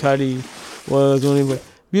him and Cudi was when he was like,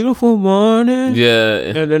 beautiful morning. Yeah.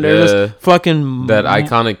 And then there's just fucking that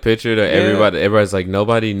iconic picture that everybody's like,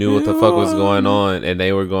 nobody knew what the fuck was going on, and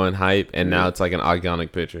they were going hype, and now it's like an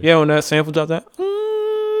iconic picture. Yeah, when that sample dropped that.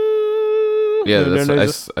 Yeah,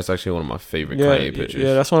 that's actually one of my favorite Kanye pictures.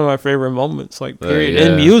 Yeah, that's one of my favorite moments, like, period.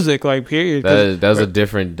 In music, like, period. That was a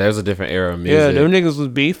different era of music. Yeah, them niggas was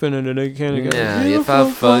beefing, and then they kind of got, if I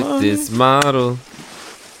fuck this model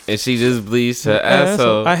and she just bleached her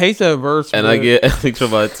asshole. I hate that verse. And I get Alex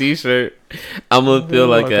from my t-shirt. I'm gonna feel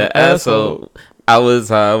like an asshole. I was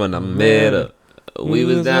high when I met her. We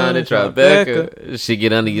was down in Tribeca. She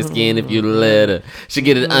get under your skin if you let her. She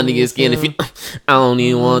get it under your skin if you. I don't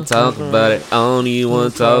even want to talk about it. I don't even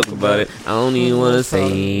want to talk about it. I don't even want to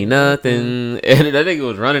say nothing. And that nigga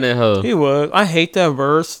was running that hoe. He was. I hate that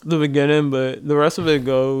verse, the beginning, but the rest of it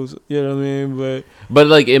goes. You know what I mean? But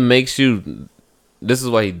like, it makes you. This is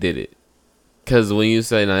why he did it. Cause when you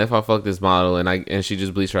say, now if I fuck this model and she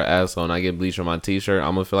just bleached her asshole and I get bleach on my t-shirt,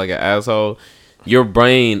 I'm gonna feel like an asshole. Your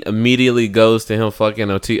brain immediately goes to him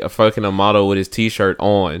fucking a model with his t-shirt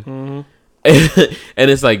on. Mm-hmm.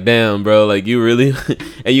 And it's like, damn, bro, like you really,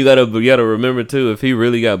 and you gotta remember too, if he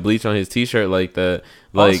really got bleach on his t-shirt like that,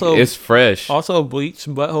 like also, it's fresh. Also, bleach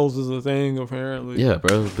buttholes is a thing apparently. Yeah,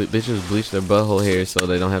 bro, bitches bleach their butthole hair so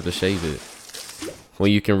they don't have to shave it. When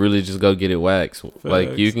you can really just go get it waxed. Facts.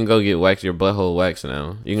 Like, you can go get your butthole waxed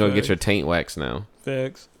now. You can go get your taint waxed now.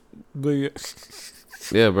 Facts. But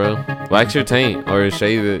yeah, bro. Wax your taint or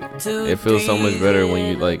shave it. It feels so much better when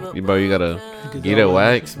you, like, bro, you gotta get it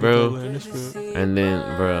waxed, bro. And then,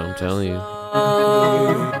 bro, I'm telling you.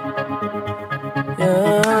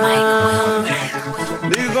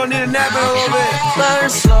 Niggas gonna need a nap in a little bit. Burn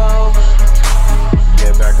slow.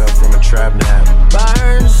 Get back up from a trap nap.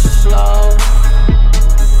 Burn slow.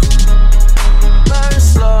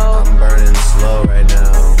 I'm burning slow right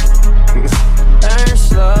now. Burn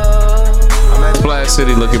slow. Splash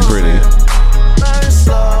City looking pretty. Burn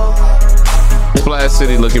slow. Splash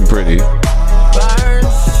City looking pretty. Burn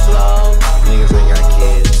slow. Niggas ain't got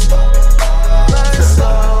kids. Burn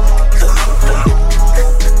slow.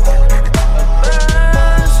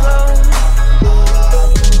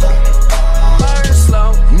 Burn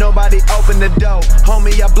slow. Nobody open the door.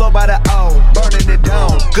 Homie, I blow by the O. Burning it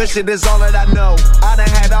down. Good shit is all that I know. I done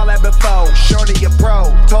had all that before. Shorty a pro.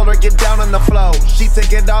 Told her get down on the floor. She took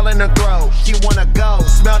it all in her throat. She wanna go.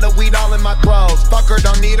 Smell the weed all in my clothes. Fuck her,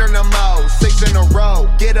 don't need her no more. 6 in a row.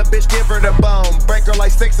 Get a bitch, give her the bone. Break her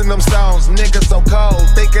like 6 in them stones. Niggas so cold.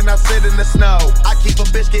 Thinking I sit in the snow. I keep a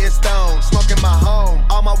bitch getting stoned. Smoking my home.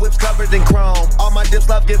 All my whips covered in chrome. All my dips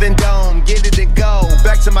love giving dome. Get it and go.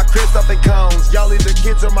 Back to my crib up in cones. Y'all either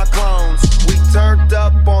kids or my clones. We turned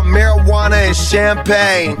up on marijuana and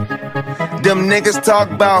champagne. Them niggas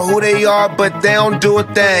talk about who they are, but they don't do a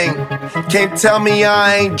thing. Can't tell me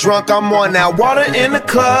I ain't drunk, I'm on that water in the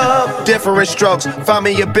club. Different strokes, find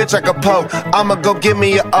me a bitch I can poke. I'ma go give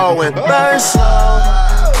me a Owen. Burn slow.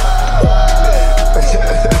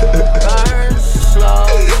 Burn slow.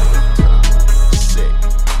 Sick.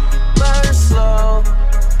 Burn slow.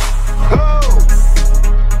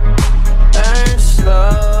 Burn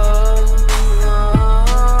slow.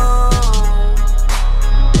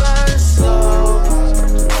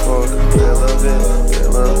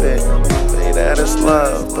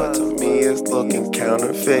 Love, but to me it's looking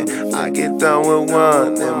counterfeit. I get done with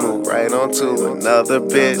one and move right on to another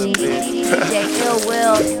bitch.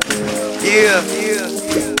 Yeah.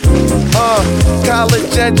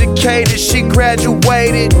 College educated, she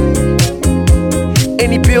graduated.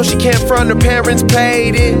 Any bill she can't front, her parents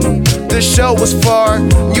paid it. The show was far,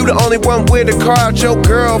 you the only one with a car out your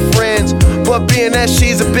girlfriends. But being that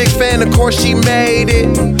she's a big fan, of course she made it.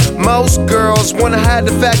 Most girls wanna hide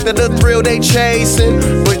the fact that the thrill they chasing,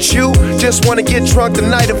 but you just wanna get drunk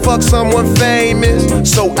tonight and fuck someone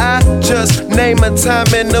famous. So I just name a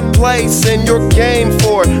time and a place, and you're game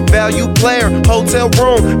for it. Value player, hotel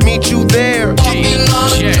room, meet you there.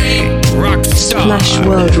 DJ Rockstar. Splash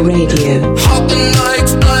World Radio.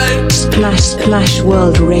 Splash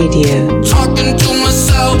World Radio. Talking to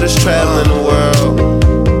myself. Just traveling the world.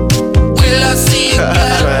 Will I see you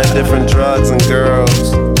again? Trying different drugs and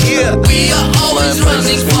girls. Yeah. We are always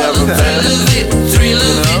running for the thrill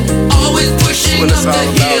of it. Always pushing up the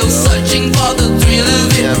hill, searching for the thrill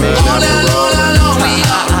of it. All that long, we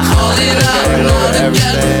are calling out, not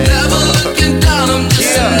again. Never looking down, I'm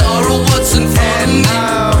just an aura, what's in front of me.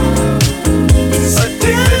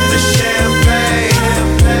 Addicted to champagne.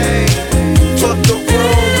 Took the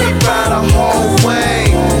room, we ride a whole way.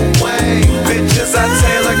 Bitches, I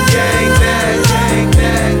Taylor gang that.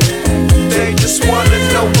 They just wanna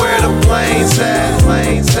know where the plane's at.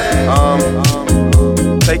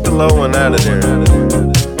 Take the low one out of there.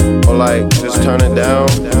 Or like, just turn it down.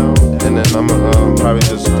 And then I'ma probably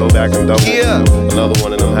just go back and double another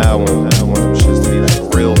one of them high ones. I want them shits to be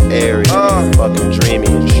like real airy, fucking dreamy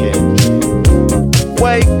and shit.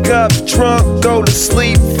 Wake up drunk, go to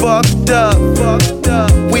sleep fucked up.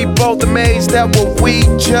 We both amazed at what we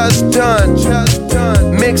just done.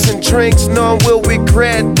 Mixing drinks, knowing we'll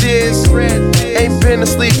regret this. Ain't been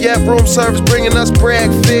asleep yet, room service bringing us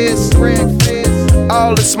breakfast.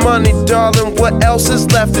 all this money, darling, what else is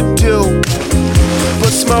left to do?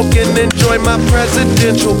 But smoke and enjoy my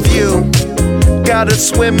presidential view. Got a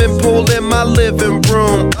swimming pool in my living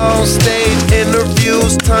room. On stage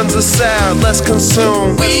interviews, tons of sound, let's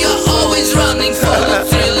consume. We are always running for the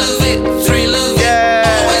thrill of it, thrill of it.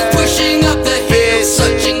 Always pushing up the hill,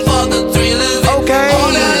 searching for the thrill of it. Okay.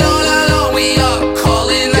 All night long, we are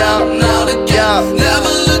calling out now to get.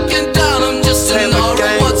 Never looking down, I'm just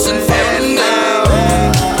ignoring what's in front of me.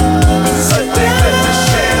 Addicted to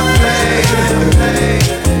champagne.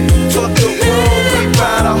 Fuck the room, we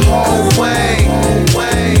ride a whole way.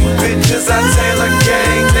 Bitches, I Taylor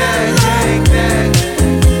gang that.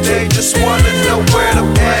 They just wanna know where the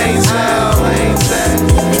plane's at.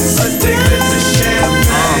 Addicted to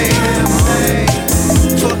champagne.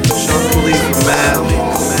 Fuck the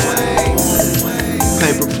room,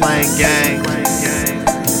 paper plane gang.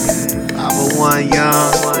 501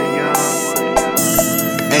 Young.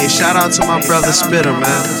 Hey, shout out to my brother Spitter,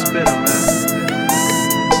 man.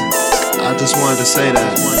 I just wanted to say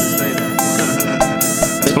that.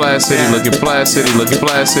 Flash City looking, Flash City looking,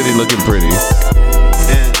 Flash City looking pretty.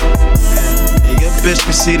 And your bitch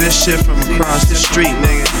can see this shit from across the street,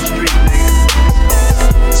 nigga.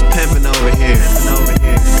 It's pimpin' over here.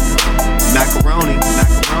 Macaroni.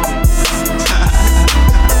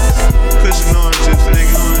 Cushion orange juice,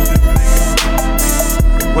 nigga.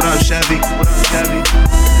 What up, Chevy?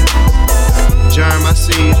 Germ, I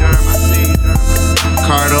see you.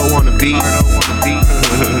 Cardo on the beat.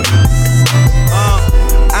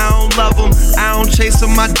 I don't love them, I don't chase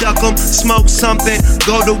them, I duck them. Smoke something,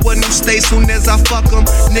 go to a new state soon as I fuck them.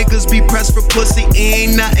 Niggas be pressed for pussy,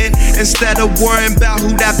 ain't nothing. Instead of worrying about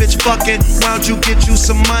who that bitch fucking, why don't you get you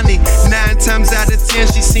some money? 9 times out of 10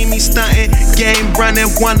 she see me stunting. Game running,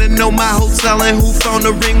 wanna know my hotel and who phone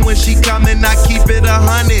the ring when she coming. I keep it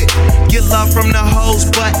 100. Get love from the hoes,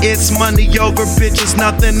 but it's money over bitches,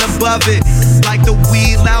 nothing above it. Like the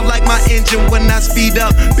weed, loud like my engine when I speed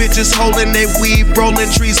up. Bitches holding they weed, rolling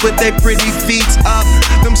trees with their pretty feet up.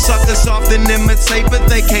 Them suckers often imitate, but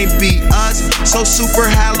they can't beat us. So super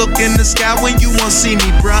high, look in the sky when you won't see me,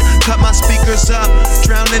 bruh. Cut my speakers up,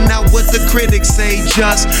 drowning out what the critics say.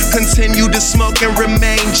 Just continue to smoke and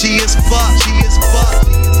remain G as fuck.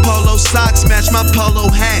 Polo socks match my polo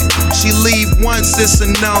hat. She leave once, it's a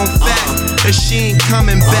known fact that she ain't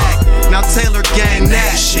coming back. Now Taylor gang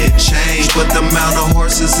that shit changed, but the amount of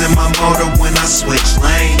horses in my motor when I switch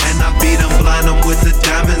lanes. And I beat them, blind them with the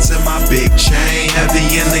diamonds in my big chain.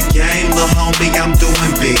 Heavy in the game, lil' homie, I'm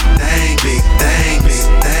doing big things.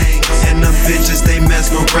 And them bitches, they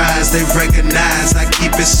mesmerize, they recognize I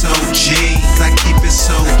keep it so G.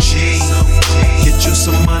 Get you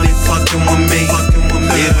some money, fucking with me.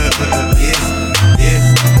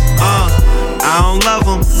 I don't love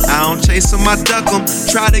them, I don't chase them, I duck them.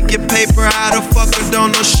 Try to get paper out of fucker,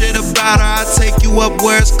 don't know shit about her. I take you up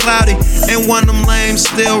where it's cloudy, and one of them lames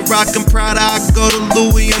still rockin' Prada. I go to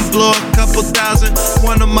Louis and blow a couple thousand.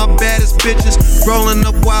 One of my baddest bitches rolling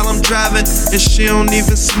up while I'm driving, and she don't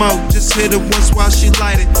even smoke, just hit it once while she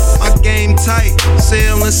light it. My game tight,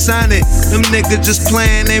 sell and sign it. Them niggas just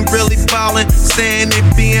playing, ain't really ballin'. Saying they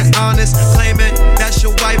being honest, claiming that's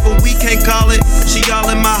your wife, but we can't call it. She all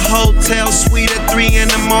in my hotel suite at 3 in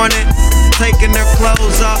the morning, taking her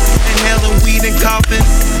clothes off, inhaling weed and coughing.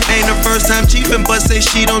 Ain't her first time cheapin', but say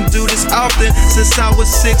she don't do this often. Since I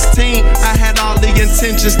was 16, I had all the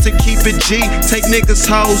intentions to keep it G. Take niggas'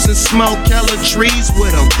 hoes and smoke hella trees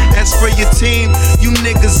with them. As for your team, you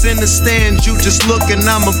niggas in the stands, you just looking.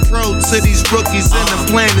 I'm a pro to these rookies, and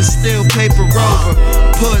the plan is still paper over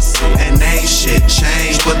pussy. And ain't shit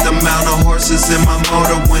changed, but the amount of horses in my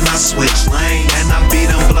motor when I switch lanes. And I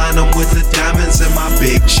beat them, blind them with the diamonds in my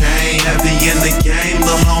big chain. Heavy in the game,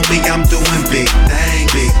 lil' homie, I'm doing big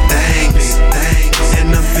things. And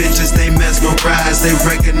them bitches, they mesmerize, they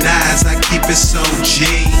recognize I keep it so G.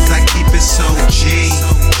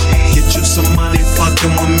 Get you some money,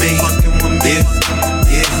 fucking with me.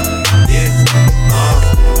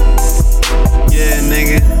 Yeah,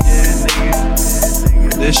 nigga.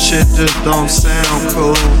 This shit just don't sound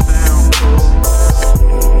cool.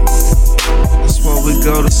 That's what we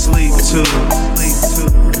go to sleep to,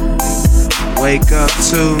 wake up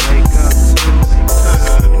to.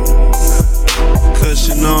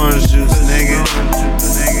 Cushion orange juice, nigga.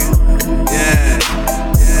 Yeah.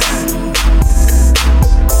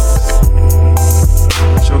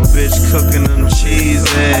 Your bitch cooking them cheese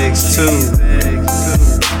eggs too.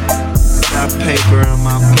 Got paper in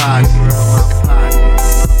my pocket.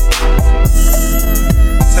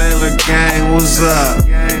 Taylor gang, what's up?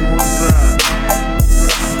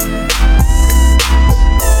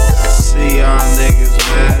 See y'all niggas.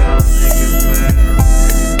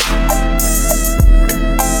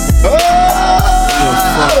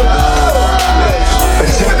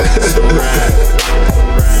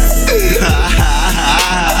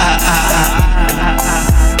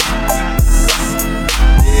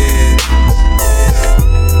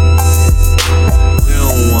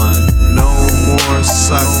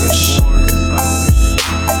 suckers.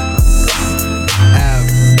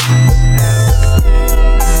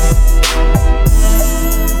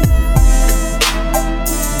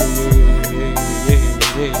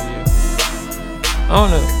 I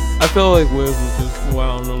don't know. I feel like Wiz was just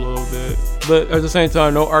wilding a little bit, but at the same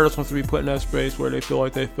time, no artist wants to be put in that space where they feel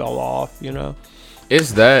like they fell off. You know.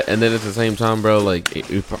 It's that, and then at the same time, bro, like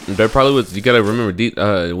there probably was. You gotta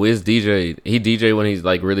remember, Wiz DJ. He DJ when he's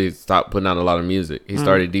like really stopped putting out a lot of music. He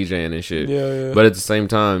started DJing and shit. Yeah. But at the same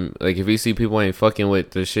time, like if you see people ain't fucking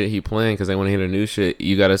with the shit he playing because they want to hear the new shit,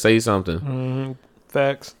 you gotta say something. Mm-hmm.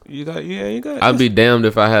 Facts. You got. I'd be damned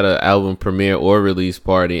if I had an album premiere or release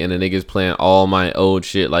party and the niggas playing all my old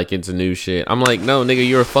shit like it's new shit. I'm like, no, nigga,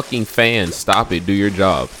 you're a fucking fan. Stop it. Do your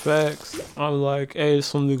job. Facts. I'm like, hey, it's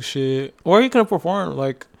some new shit. Or he could have performed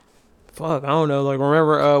like, fuck, I don't know. Like,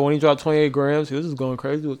 remember when he dropped 28 grams? He was just going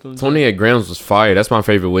crazy with them. 28 grams was fire. That's my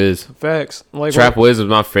favorite Wiz. Facts. Like Trap Wiz was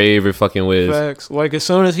my favorite fucking Wiz. Facts. Like as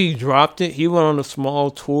soon as he dropped it, he went on a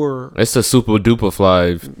small tour. It's the Super Duper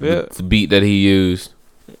Fly the beat that he used.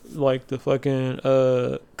 Like the fucking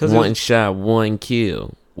one shot, one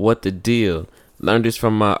kill. What the deal? Learned this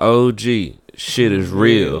from my OG. Shit is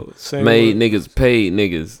real. Made niggas, paid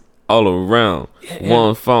niggas all around.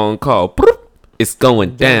 One phone call. It's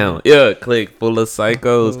going down. Yeah, click full of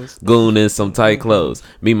psychos. Goon in some tight clothes.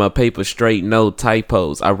 Me, my paper straight, no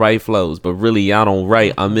typos. I write flows, but really I don't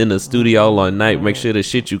write. I'm in the studio all night. Make sure the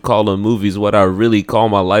shit you call them movies what I really call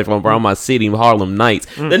my life. I'm around my city, Harlem Nights.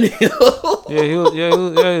 He was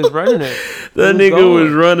running it. That nigga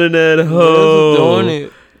was running that hoe. Doing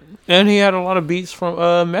it. And he had a lot of beats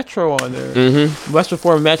from Metro on there. Mm-hmm. West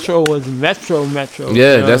before Metro was Metro.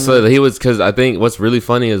 Yeah, that's he was, because I think what's really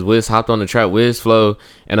funny is Wiz hopped on the Trap Wiz flow,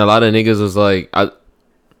 and a lot of niggas was like,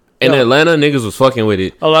 Atlanta, niggas was fucking with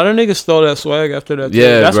it. A lot of niggas stole that swag after that.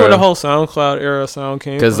 Yeah, that's bro. where the whole SoundCloud era sound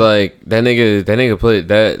came. Because like that nigga put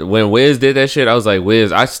that when Wiz did that shit, I was like,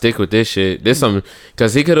 Wiz, I stick with this shit. This some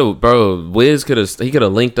because he could have, Wiz could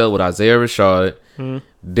have linked up with Isaiah Rashad. Mm-hmm.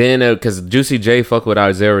 Then, because Juicy J fuck with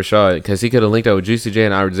Isaiah Rashad, because he could have linked up with Juicy J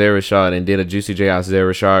and Isaiah Rashad and did a Juicy J Isaiah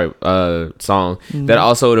Rashad song that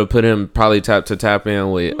also would have put him probably tap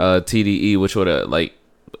in with TDE, which would have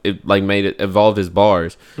made it evolved his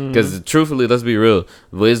bars. Because truthfully, let's be real,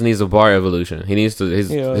 Wiz needs a bar evolution. He needs to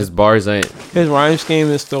his bars ain't, his rhyme scheme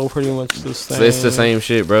is still pretty much the same. So it's the same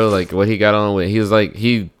shit, bro. Like what he got on with, he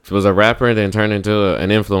was a rapper and then turned into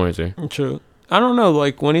an influencer. True. I don't know,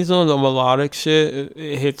 like, when he's doing the melodic shit,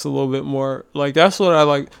 it hits a little bit more. Like, that's what I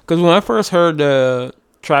like. Because when I first heard the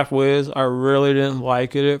Trap Wiz, I really didn't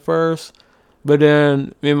like it at first. But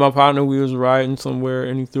then, me and my partner, we was riding somewhere,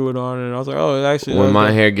 and he threw it on, and I was like, oh, it actually... When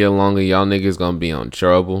my hair get longer, y'all niggas gonna be on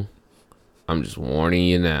trouble. I'm just warning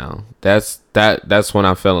you now. That's when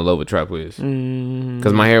I fell in love with Trap Wiz.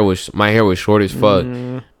 Because my hair was short as fuck.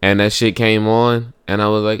 And that shit came on, and I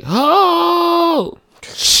was like, oh,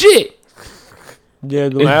 shit. Yeah,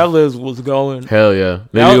 the Ad-libs was going. Hell yeah.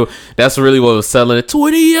 Maybe that's really what was selling it.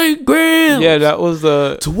 28 grams. Yeah, that was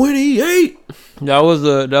the 28. That was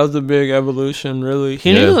the big evolution, really.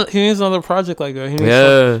 He needs another project like that.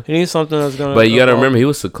 He needs something that's gonna. But you gotta remember, he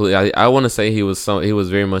was secluded. I want to say he was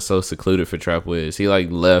very much so secluded for Trap Wiz. He like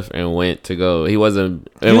left and went to go. He wasn't.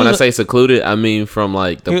 And when I say secluded, I mean from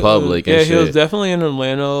like the public. And shit. He was definitely in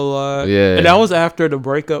Atlanta a lot. Yeah, and that was after the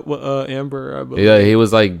breakup with Amber, I believe. Yeah, he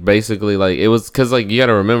was like basically like it was because like you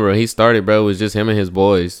gotta remember he started, bro. It was just him and his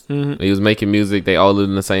boys. He was making music. They all lived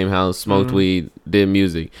in the same house, smoked weed, did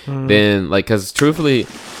music. Then like because truthfully,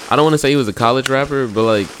 I don't want to say he was a college rapper, but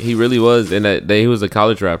like he really was. In that day, he was a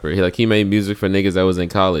college rapper. He made music for niggas that was in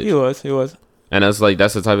college. He was. And that's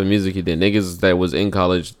the type of music he did. Niggas that was in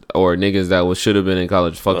college or niggas that should have been in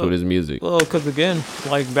college fucked with his music. Well, because again,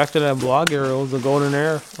 like back to that blog era, it was the golden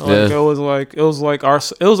era. Like, it was like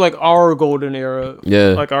our golden era.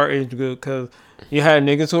 Yeah, like our age group, because you had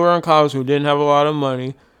niggas who were in college who didn't have a lot of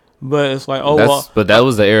money. But it's like, but that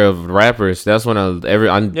was the era of rappers. That's when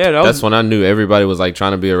when I knew everybody was like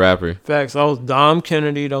trying to be a rapper. Facts. That was Dom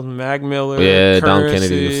Kennedy. That was Mac Miller. Yeah, Currency, Dom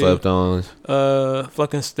Kennedy was slept on.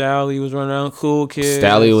 Fucking Stally was running around. Cool Kids.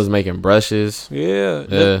 Stally was making brushes.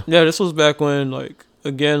 Yeah. This was back when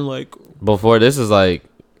before this is like,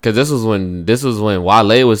 cause this was when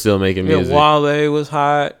Wale was still making music. Yeah, Wale was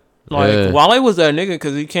hot. Like Wale was that nigga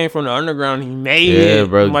because he came from the underground. He made it. Yeah,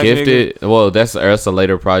 bro. Like, Gifted. Nigga. Well, that's a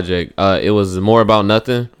later project. It was More About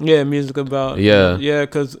Nothing. Yeah, music about. Yeah,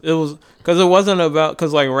 because it wasn't about,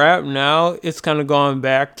 because like rap now it's kind of gone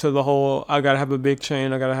back to the whole I gotta have a big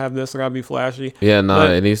chain, I gotta have this, I gotta be flashy. Yeah,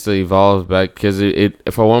 it needs to evolve back because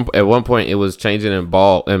at one point it was changing in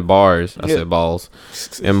bars. I said balls,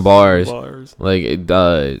 in bars. Like it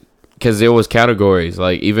because there was categories,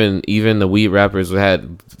 like even the weed rappers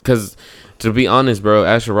had, because to be honest, bro,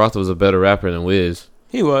 Asher Roth was a better rapper than Wiz.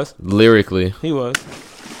 He was. Lyrically. He was.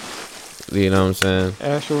 You know what I'm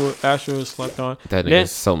saying? Asher was slept on. That nigga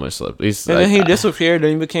so much slept. Then he disappeared,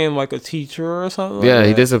 then he became like a teacher or something. Yeah,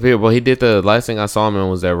 he disappeared. Well, he did the last thing I saw him in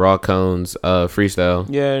was that Raw Cones freestyle.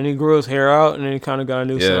 Yeah, and he grew his hair out and then he kind of got a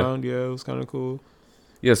new sound. Yeah, it was kind of cool.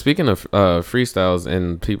 Yeah, speaking of freestyles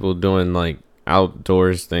and people doing like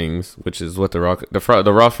outdoors things, which is what the raw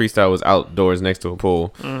freestyle was outdoors next to a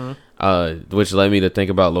pool, which led me to think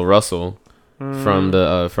about Lil Russell from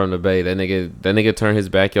the Bay. That nigga turned his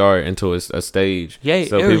backyard into a stage.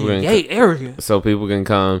 So people can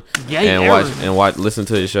come and watch, listen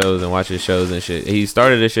to his shows and watch his shows and shit. He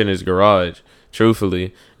started this shit in his garage,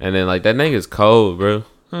 truthfully, and then like that nigga's cold, bro.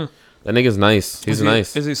 That nigga's nice. He's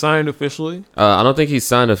nice. Is he signed officially? I don't think he's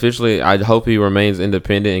signed officially. I hope he remains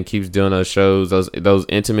independent and keeps doing those shows, those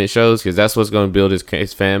intimate shows, because that's what's going to build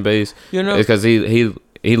his fan base. You know, because he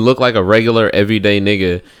looked like a regular everyday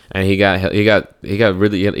nigga, and he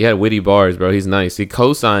had witty bars, bro. He's nice. He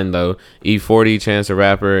co-signed though E40, Chance the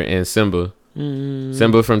Rapper, and Simba.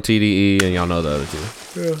 Simba from TDE, and y'all know the other two.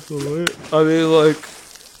 Yeah, I mean, like,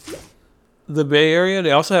 the Bay Area,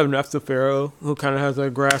 they also have Nefta Pharaoh, who kind of has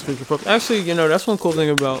a grassroots approach. Actually, you know, that's one cool thing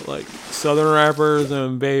about like Southern rappers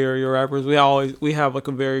and Bay Area rappers. We have like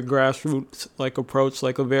a very grassroots like approach,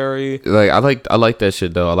 like a very like I like that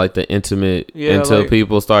shit though. I like the intimate until like,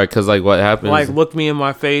 people start, because like what happens, like look me in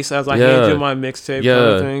my face as I hand you my mixtape. Yeah, kind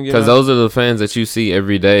of thing, because those are the fans that you see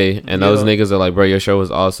every day, and those niggas are like, bro, your show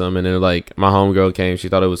was awesome, and then like my homegirl came, she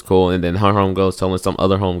thought it was cool, and then her homegirl's telling some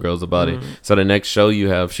other homegirls about it. So the next show you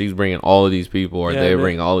have, she's bringing all of these people, or they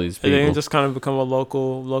bring all these people. And they just kind of become a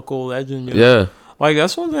local legend. You know? Yeah. Like,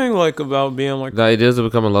 that's one thing, like, about being, like... The idea is to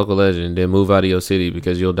become a local legend, then move out of your city,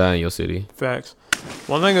 because you'll die in your city. Facts.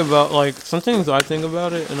 One thing about, like, some things I think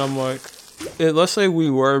about it, and I'm like, let's say we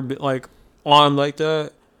were, like, on like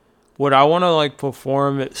that, would I want to, like,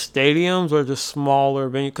 perform at stadiums or just smaller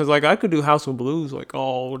venues? Because, like, I could do House of Blues, like,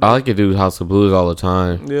 all day. I like to do House of Blues all the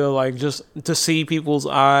time. Yeah, like, just to see people's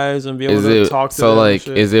eyes and be able to talk to them. So, like,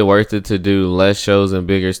 is it worth it to do less shows in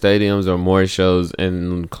bigger stadiums or more shows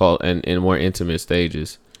in more intimate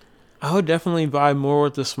stages? I would definitely vibe more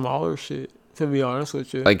with the smaller shit, to be honest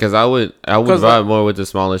with you. Like, because I would vibe more with the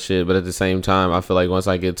smaller shit, but at the same time, I feel like once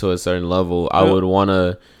I get to a certain level, I would want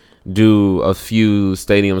to do a few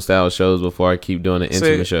stadium style shows before I keep doing the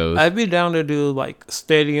intimate shows. I'd be down to do like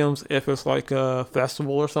stadiums if it's like a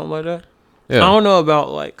festival or something like that. Yeah. I don't know about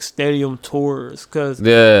like stadium tours, cause you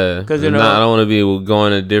know, I don't want to be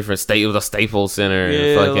going to different the Staples Center,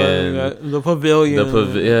 and fucking like the Pavilion.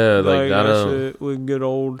 Like that shit would get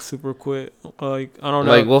old super quick. Like, I don't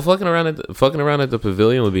know. Like, well, fucking around at the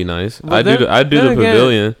Pavilion would be nice. I do the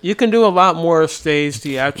Pavilion. You can do a lot more stage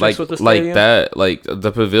theatrics with the stadium. Like that. Like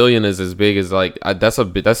the Pavilion is as big as like that's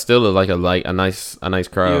still a nice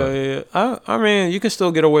crowd. Yeah. I mean, you can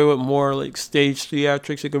still get away with more like stage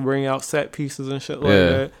theatrics. You can bring out set pieces and shit like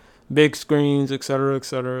that, big screens, etc.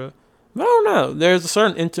 But I don't know, there's a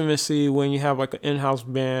certain intimacy when you have like an in-house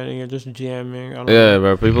band and you're just jamming. I don't know.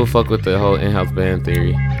 Bro, people fuck with the whole in-house band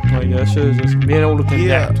theory. Like, that shit is just being able to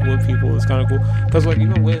connect with people is kind of cool, because like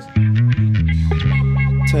even with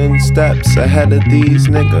 10 steps ahead of these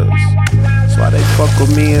niggas, that's why they fuck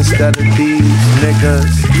with me instead of these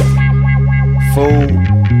niggas. Fool.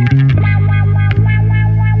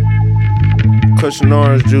 Cushion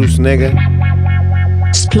orange juice, nigga.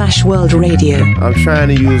 Splash World Radio. I'm trying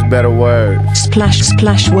to use better words.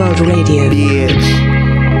 Splash World Radio. Bitch.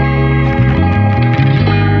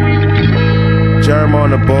 Germ on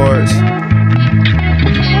the boards.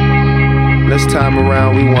 This time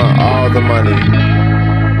around, we want all the money.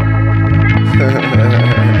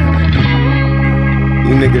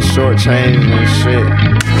 You niggas shortchanged and shit.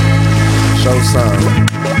 Show some.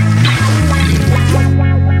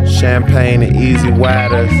 Champagne and easy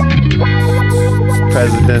waters.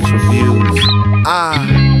 Presidential views.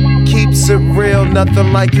 Keeps it real,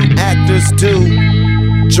 nothing like you actors do.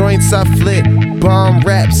 Joints I flip, bomb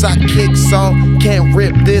raps I kick off. Can't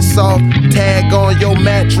rip this off, tag on your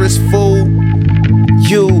mattress, fool.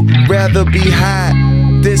 You rather be high,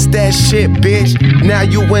 this that shit, bitch. Now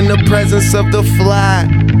you in the presence of the fly.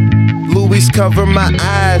 Louis cover my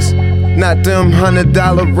eyes. Not them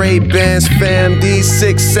 $100 Ray-Bans, fam, these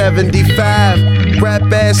 675.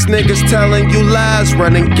 Rap ass niggas telling you lies,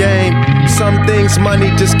 running game. Some things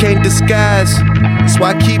money just can't disguise. That's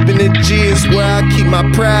why keeping it G is where I keep my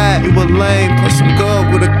pride. You a lame, plus I'm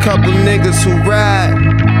good with a couple niggas who ride.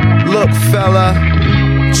 Look, fella,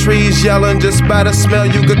 trees yelling just by the smell,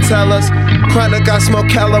 you could tell us. Chronic, I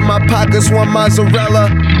smoke hella, my pockets want mozzarella.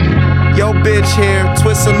 Yo, bitch here,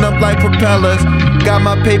 twisting up like propellers. Got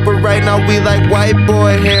my paper right now, we like white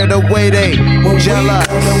boy hair, the way they jealous.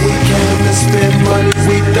 When we came to spend money,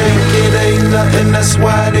 we think it ain't nothing. That's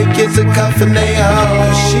why they get to cuffin' they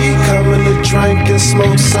hoe. She coming to drink and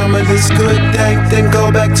smoke some of this good dank, then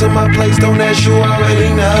go back to my place, don't ask, you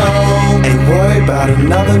already know. Ain't worry about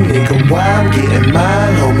another nigga, why I'm getting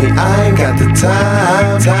mine, homie, I ain't got the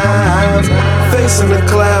time. Facing the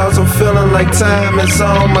clouds, I'm feeling like time is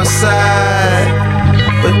on my side.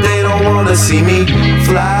 But they don't wanna see me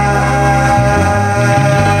fly.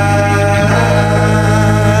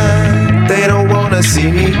 They don't wanna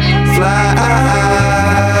see me fly.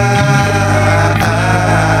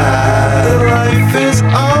 Life is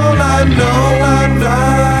all I know.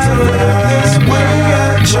 This way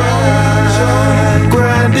I try.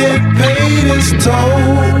 Grinded, paid its toll.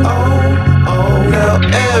 Now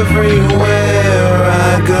everywhere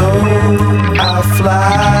I go, I fly.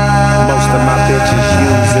 Most of my bitches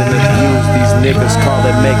use and abuse these niggas, call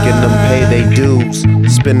it making them pay they dues.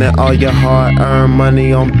 Spending all your hard-earned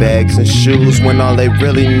money on bags and shoes when all they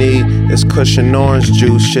really need is cushion orange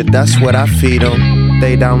juice. Shit, that's what I feed them.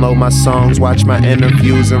 They download my songs, watch my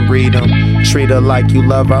interviews and read them. Treat her like you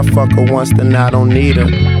love her, fuck her once, then I don't need her.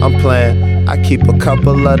 I'm playing. I keep a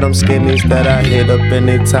couple of them skinnies that I hit up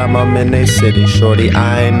anytime I'm in they city. Shorty,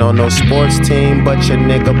 I ain't on no sports team, but your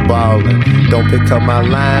nigga ballin'. Don't pick up my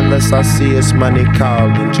line unless I see it's money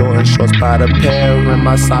calling. Jordan shorts by the pair and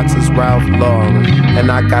my socks is Ralph Lauren. And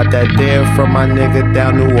I got that there from my nigga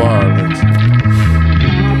down New Orleans.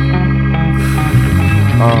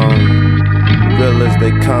 Real as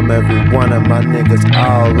they come, every one of my niggas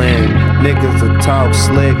all in. Niggas will talk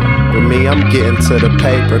slick, but me, I'm getting to the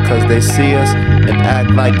paper, cause they see us and act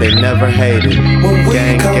like they never hated. When we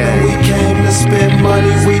gang, we came to spend money,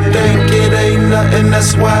 we think it ain't nothing,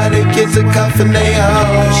 that's why they get to cuffin' they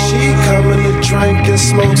hoe. She coming to drink and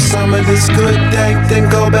smoke some of this good dank, then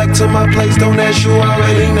go back to my place, don't ask, you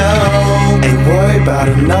already know. Ain't worry about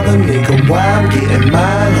another nigga, why I'm getting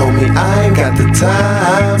mine, homie, I ain't got the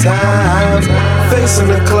time. Facing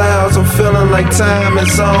the clouds, I'm feeling like time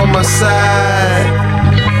is on my side.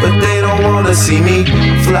 But they don't wanna see me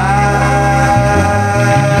fly.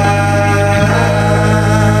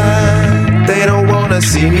 They don't wanna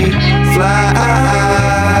see me fly.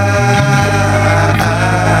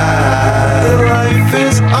 Life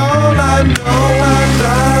is all I know.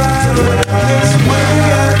 This way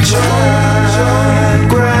I try.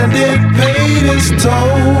 Grinded, paid its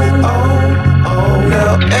toll.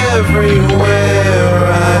 Now everywhere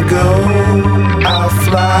I go, I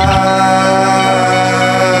fly.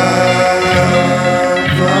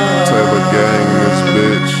 Taylor gang this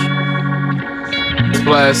bitch.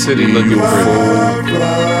 Splash City looking pretty.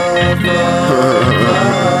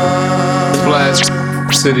 Splash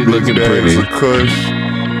City looking pretty. A Kush.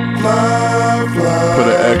 Put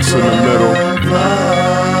an X in the middle.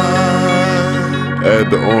 Add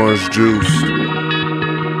the orange juice.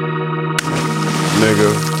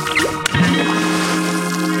 Nigga.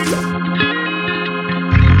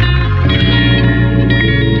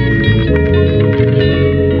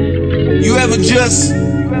 You ever just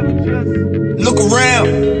look around,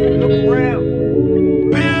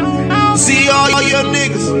 see all your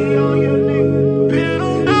niggas,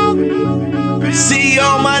 see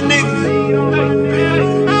all my niggas.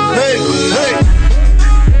 Hey, hey,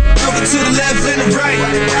 looking to the left and the right,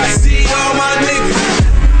 see all my niggas.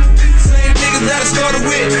 That I started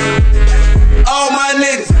with all my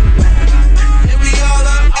niggas, and we all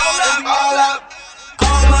up,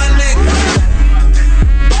 all my niggas,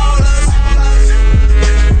 all us,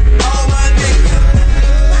 all my niggas.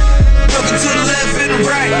 Looking to the left and the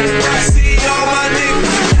right, see all my niggas,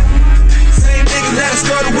 same niggas that I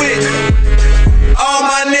started with, all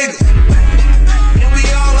my niggas, and we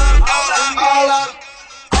all up,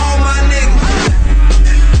 all my niggas.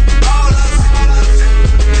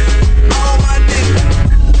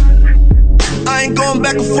 I ain't going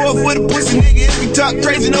back and forth with a pussy nigga if we talk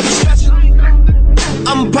crazy, no discussion.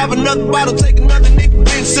 I'ma pop another bottle, take another nigga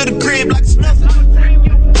bitch to the crib like it's nothing.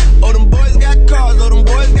 Oh, them boys got cars, oh, them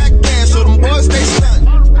boys got gas, oh, them boys stay stunned.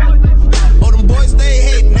 Oh, them boys stay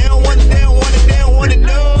hating, they don't want it,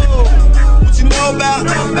 know. What you know about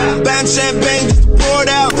buying champagne just to pour it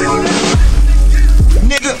out.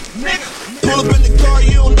 Nigga, pull up in the car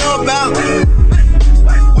you don't know about.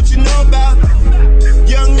 What you know about?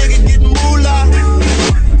 Young nigga getting moolah.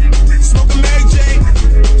 Smoking Mary Jane.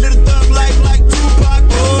 Little thug life like Tupac.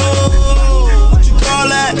 Oh, what you call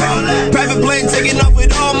that? Private plane taking off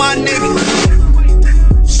with all my niggas.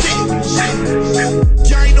 Shit.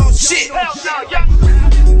 Y'all ain't on shit. I'm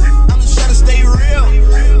just trying to stay real.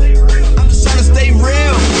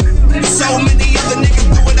 So many other niggas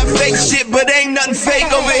doing that fake shit, but ain't nothing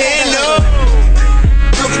fake over here, no.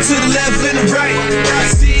 Looking to the left and the right, I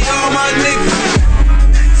see all my niggas.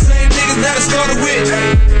 Same niggas that I started with.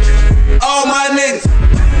 All my niggas.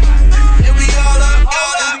 And we all up.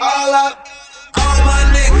 All my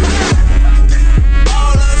niggas.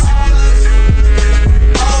 All us.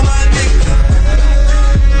 All my niggas.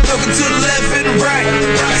 Looking to the left and the right,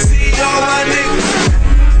 I see all my niggas.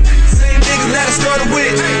 Same niggas that I started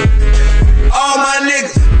with. All my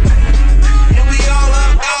niggas, and we all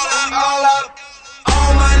up,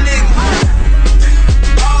 all my niggas,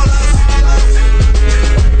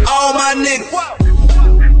 all my niggas,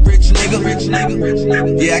 rich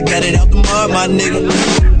nigga, yeah, I got it out the mud, my nigga,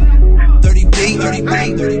 30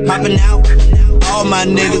 feet, popping out, all my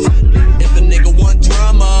niggas, if a nigga want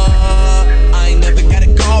drama, I ain't never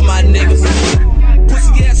gotta call my niggas,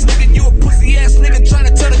 pussy ass nigga, you a pussy ass nigga,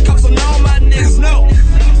 tryna tell the cops on all my niggas, no.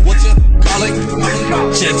 What you call it?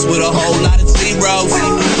 Checks with a whole lot of zeros.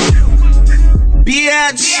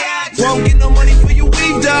 Bitch, won't get no money for your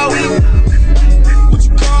weed though. What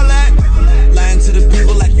you call that? Lying to the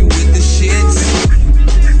people like you with the shits.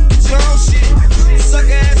 Get your own shit.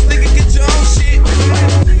 Sucker ass nigga, get your own shit.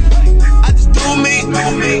 I just do me.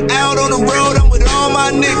 Out on the road, I'm with all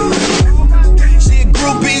my niggas. She a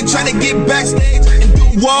groupie trying to get backstage and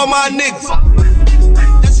do all my niggas.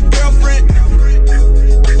 That's your girlfriend.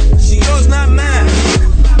 Yours, not mine.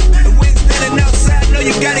 And we ain't standing outside, no,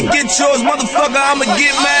 you gotta get yours, motherfucker, I'ma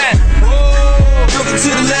get mine. Looking to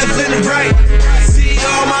the left and the right, see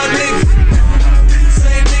all my niggas.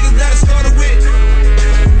 Same niggas that I started with.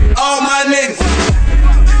 All my niggas.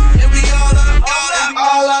 And we all up.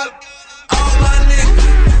 All my niggas.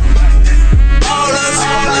 All us.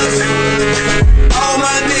 All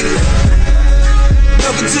my niggas.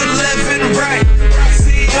 Looking to the left and the right,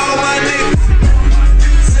 see all my niggas.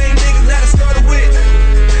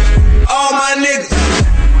 All my niggas,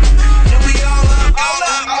 and we all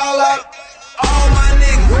up, all my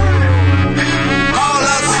niggas, all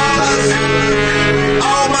us,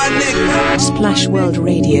 all my niggas. Splash World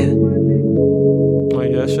Radio.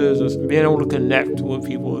 Like that shit is just being able to connect with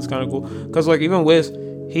people is kind of cool. Cause like even Wiz,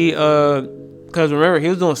 he cause remember he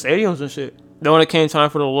was doing stadiums and shit. Then when it came time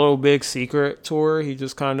for the Little Big Secret tour, he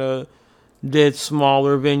just kind of did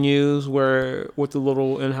smaller venues where with the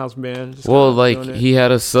little in-house band. Well, like he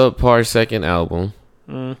had a subpar second album,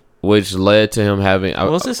 which led to him having. What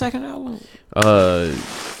was the second album? Let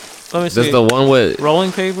me see. That's the one with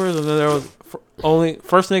Rolling Papers, and then there was only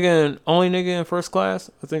nigga in First Class.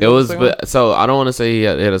 I think it was. But so I don't want to say he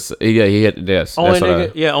had yes. Only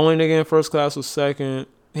nigga in First Class was second.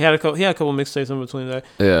 He had a couple mixtapes in between that.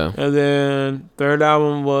 Yeah. And then third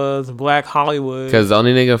album was Black Hollywood. Because the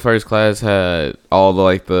Only Nigga in First Class had all the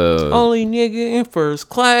like the Only Nigga in First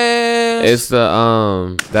Class. It's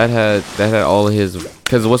the that had all of his.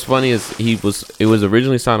 Because what's funny is it was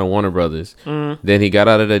originally signed to Warner Brothers. Then he got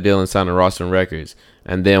out of that deal and signed to Rostrum Records.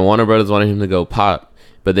 And then Warner Brothers wanted him to go pop,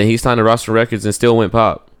 but then he signed to Rostrum Records and still went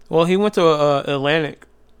pop. Well, he went to Atlantic.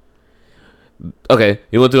 Okay,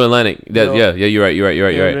 he went to Atlantic. Yeah, you're right.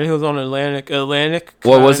 And he was on Atlantic.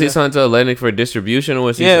 Well, was he signed to Atlantic for distribution, or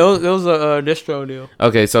was he? Yeah, it was a distro deal.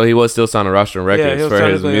 Okay, so he was still signed to Rostrum Records for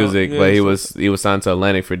his music, but he was signed to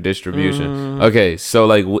Atlantic for distribution. Okay, so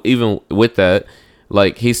like even with that,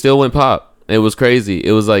 like he still went pop. It was crazy.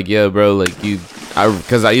 It was like, yeah, bro, like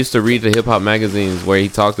because I used to read the hip hop magazines where he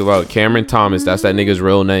talked about Cameron Thomas. That's that nigga's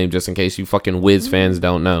real name, just in case you fucking Wiz fans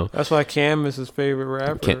don't know. That's why Cam is his favorite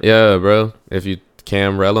rapper. Yeah, bro. If you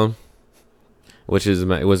Cam Rellum, which is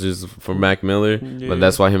for Mac Miller, but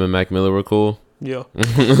that's why him and Mac Miller were cool. Yeah. But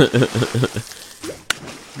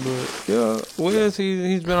yeah, Wiz,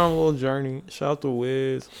 he's been on a little journey. Shout out to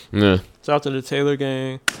Wiz. Yeah. Shout out to the Taylor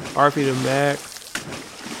Gang. RP to Mac.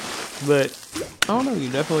 But I don't know, you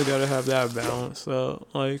definitely gotta have that balance. So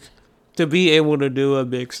like to be able to do a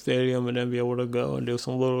big stadium and then be able to go and do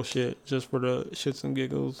some little shit just for the shits and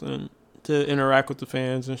giggles and to interact with the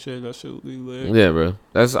fans and shit, that shit would be lit. Yeah, bro.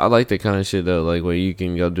 I like that kind of shit though, like where you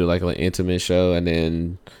can go do like an intimate show and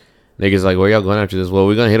then niggas like, where y'all going after this? Well,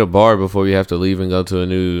 we're gonna hit a bar before we have to leave and go to a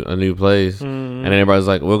new place. and then everybody's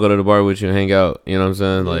like, we'll go to the bar with you and hang out. You know what I'm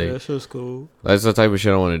saying? Yeah, Like, that shit's cool. that's the type of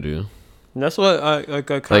shit I want to do. And that's what I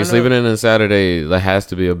kind Like, sleeping in on Saturday, that has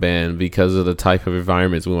to be a ban because of the type of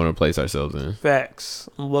environments we want to place ourselves in. Facts.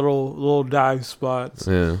 Little dive spots.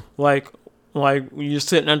 Yeah. Like you're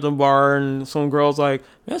sitting at the bar and some girl's like,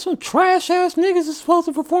 man, some trash ass niggas is supposed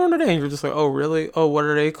to perform today. And you're just like, oh really? Oh, what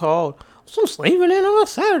are they called? So I'm sleeping in on a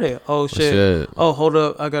Saturday. Oh shit. Oh, hold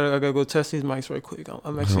up. I gotta go test these mics right quick.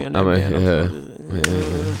 I'm actually in that band.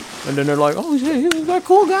 And then they're like, oh shit, he's got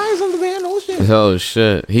cool guys in the band. Oh shit. Oh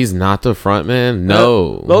shit. He's not the front man?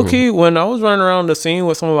 No. Low key, when I was running around the scene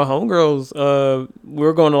with some of my homegirls, we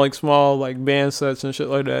were going to like small like band sets and shit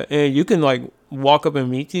like that. And you can like walk up and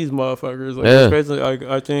meet these motherfuckers. Like, it's crazy. Like,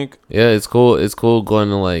 I think. Yeah, it's cool. It's cool going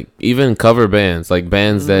to like even cover bands, like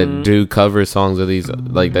bands that do cover songs of these,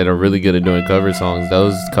 like that are really good at doing cover songs.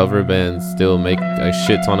 Those cover bands still make a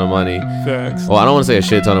shit ton of money. Facts. Well, I don't want to say a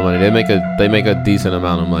shit ton of money. They make a decent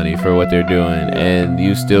amount of money for what they're doing, and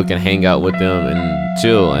you still can hang out with them and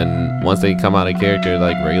chill. And once they come out of character,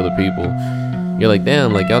 like regular people, you're like,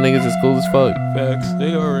 damn, like y'all niggas is cool as fuck. Facts.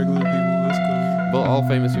 They are regular people. That's cool. Well, all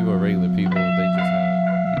famous people are regular people. They just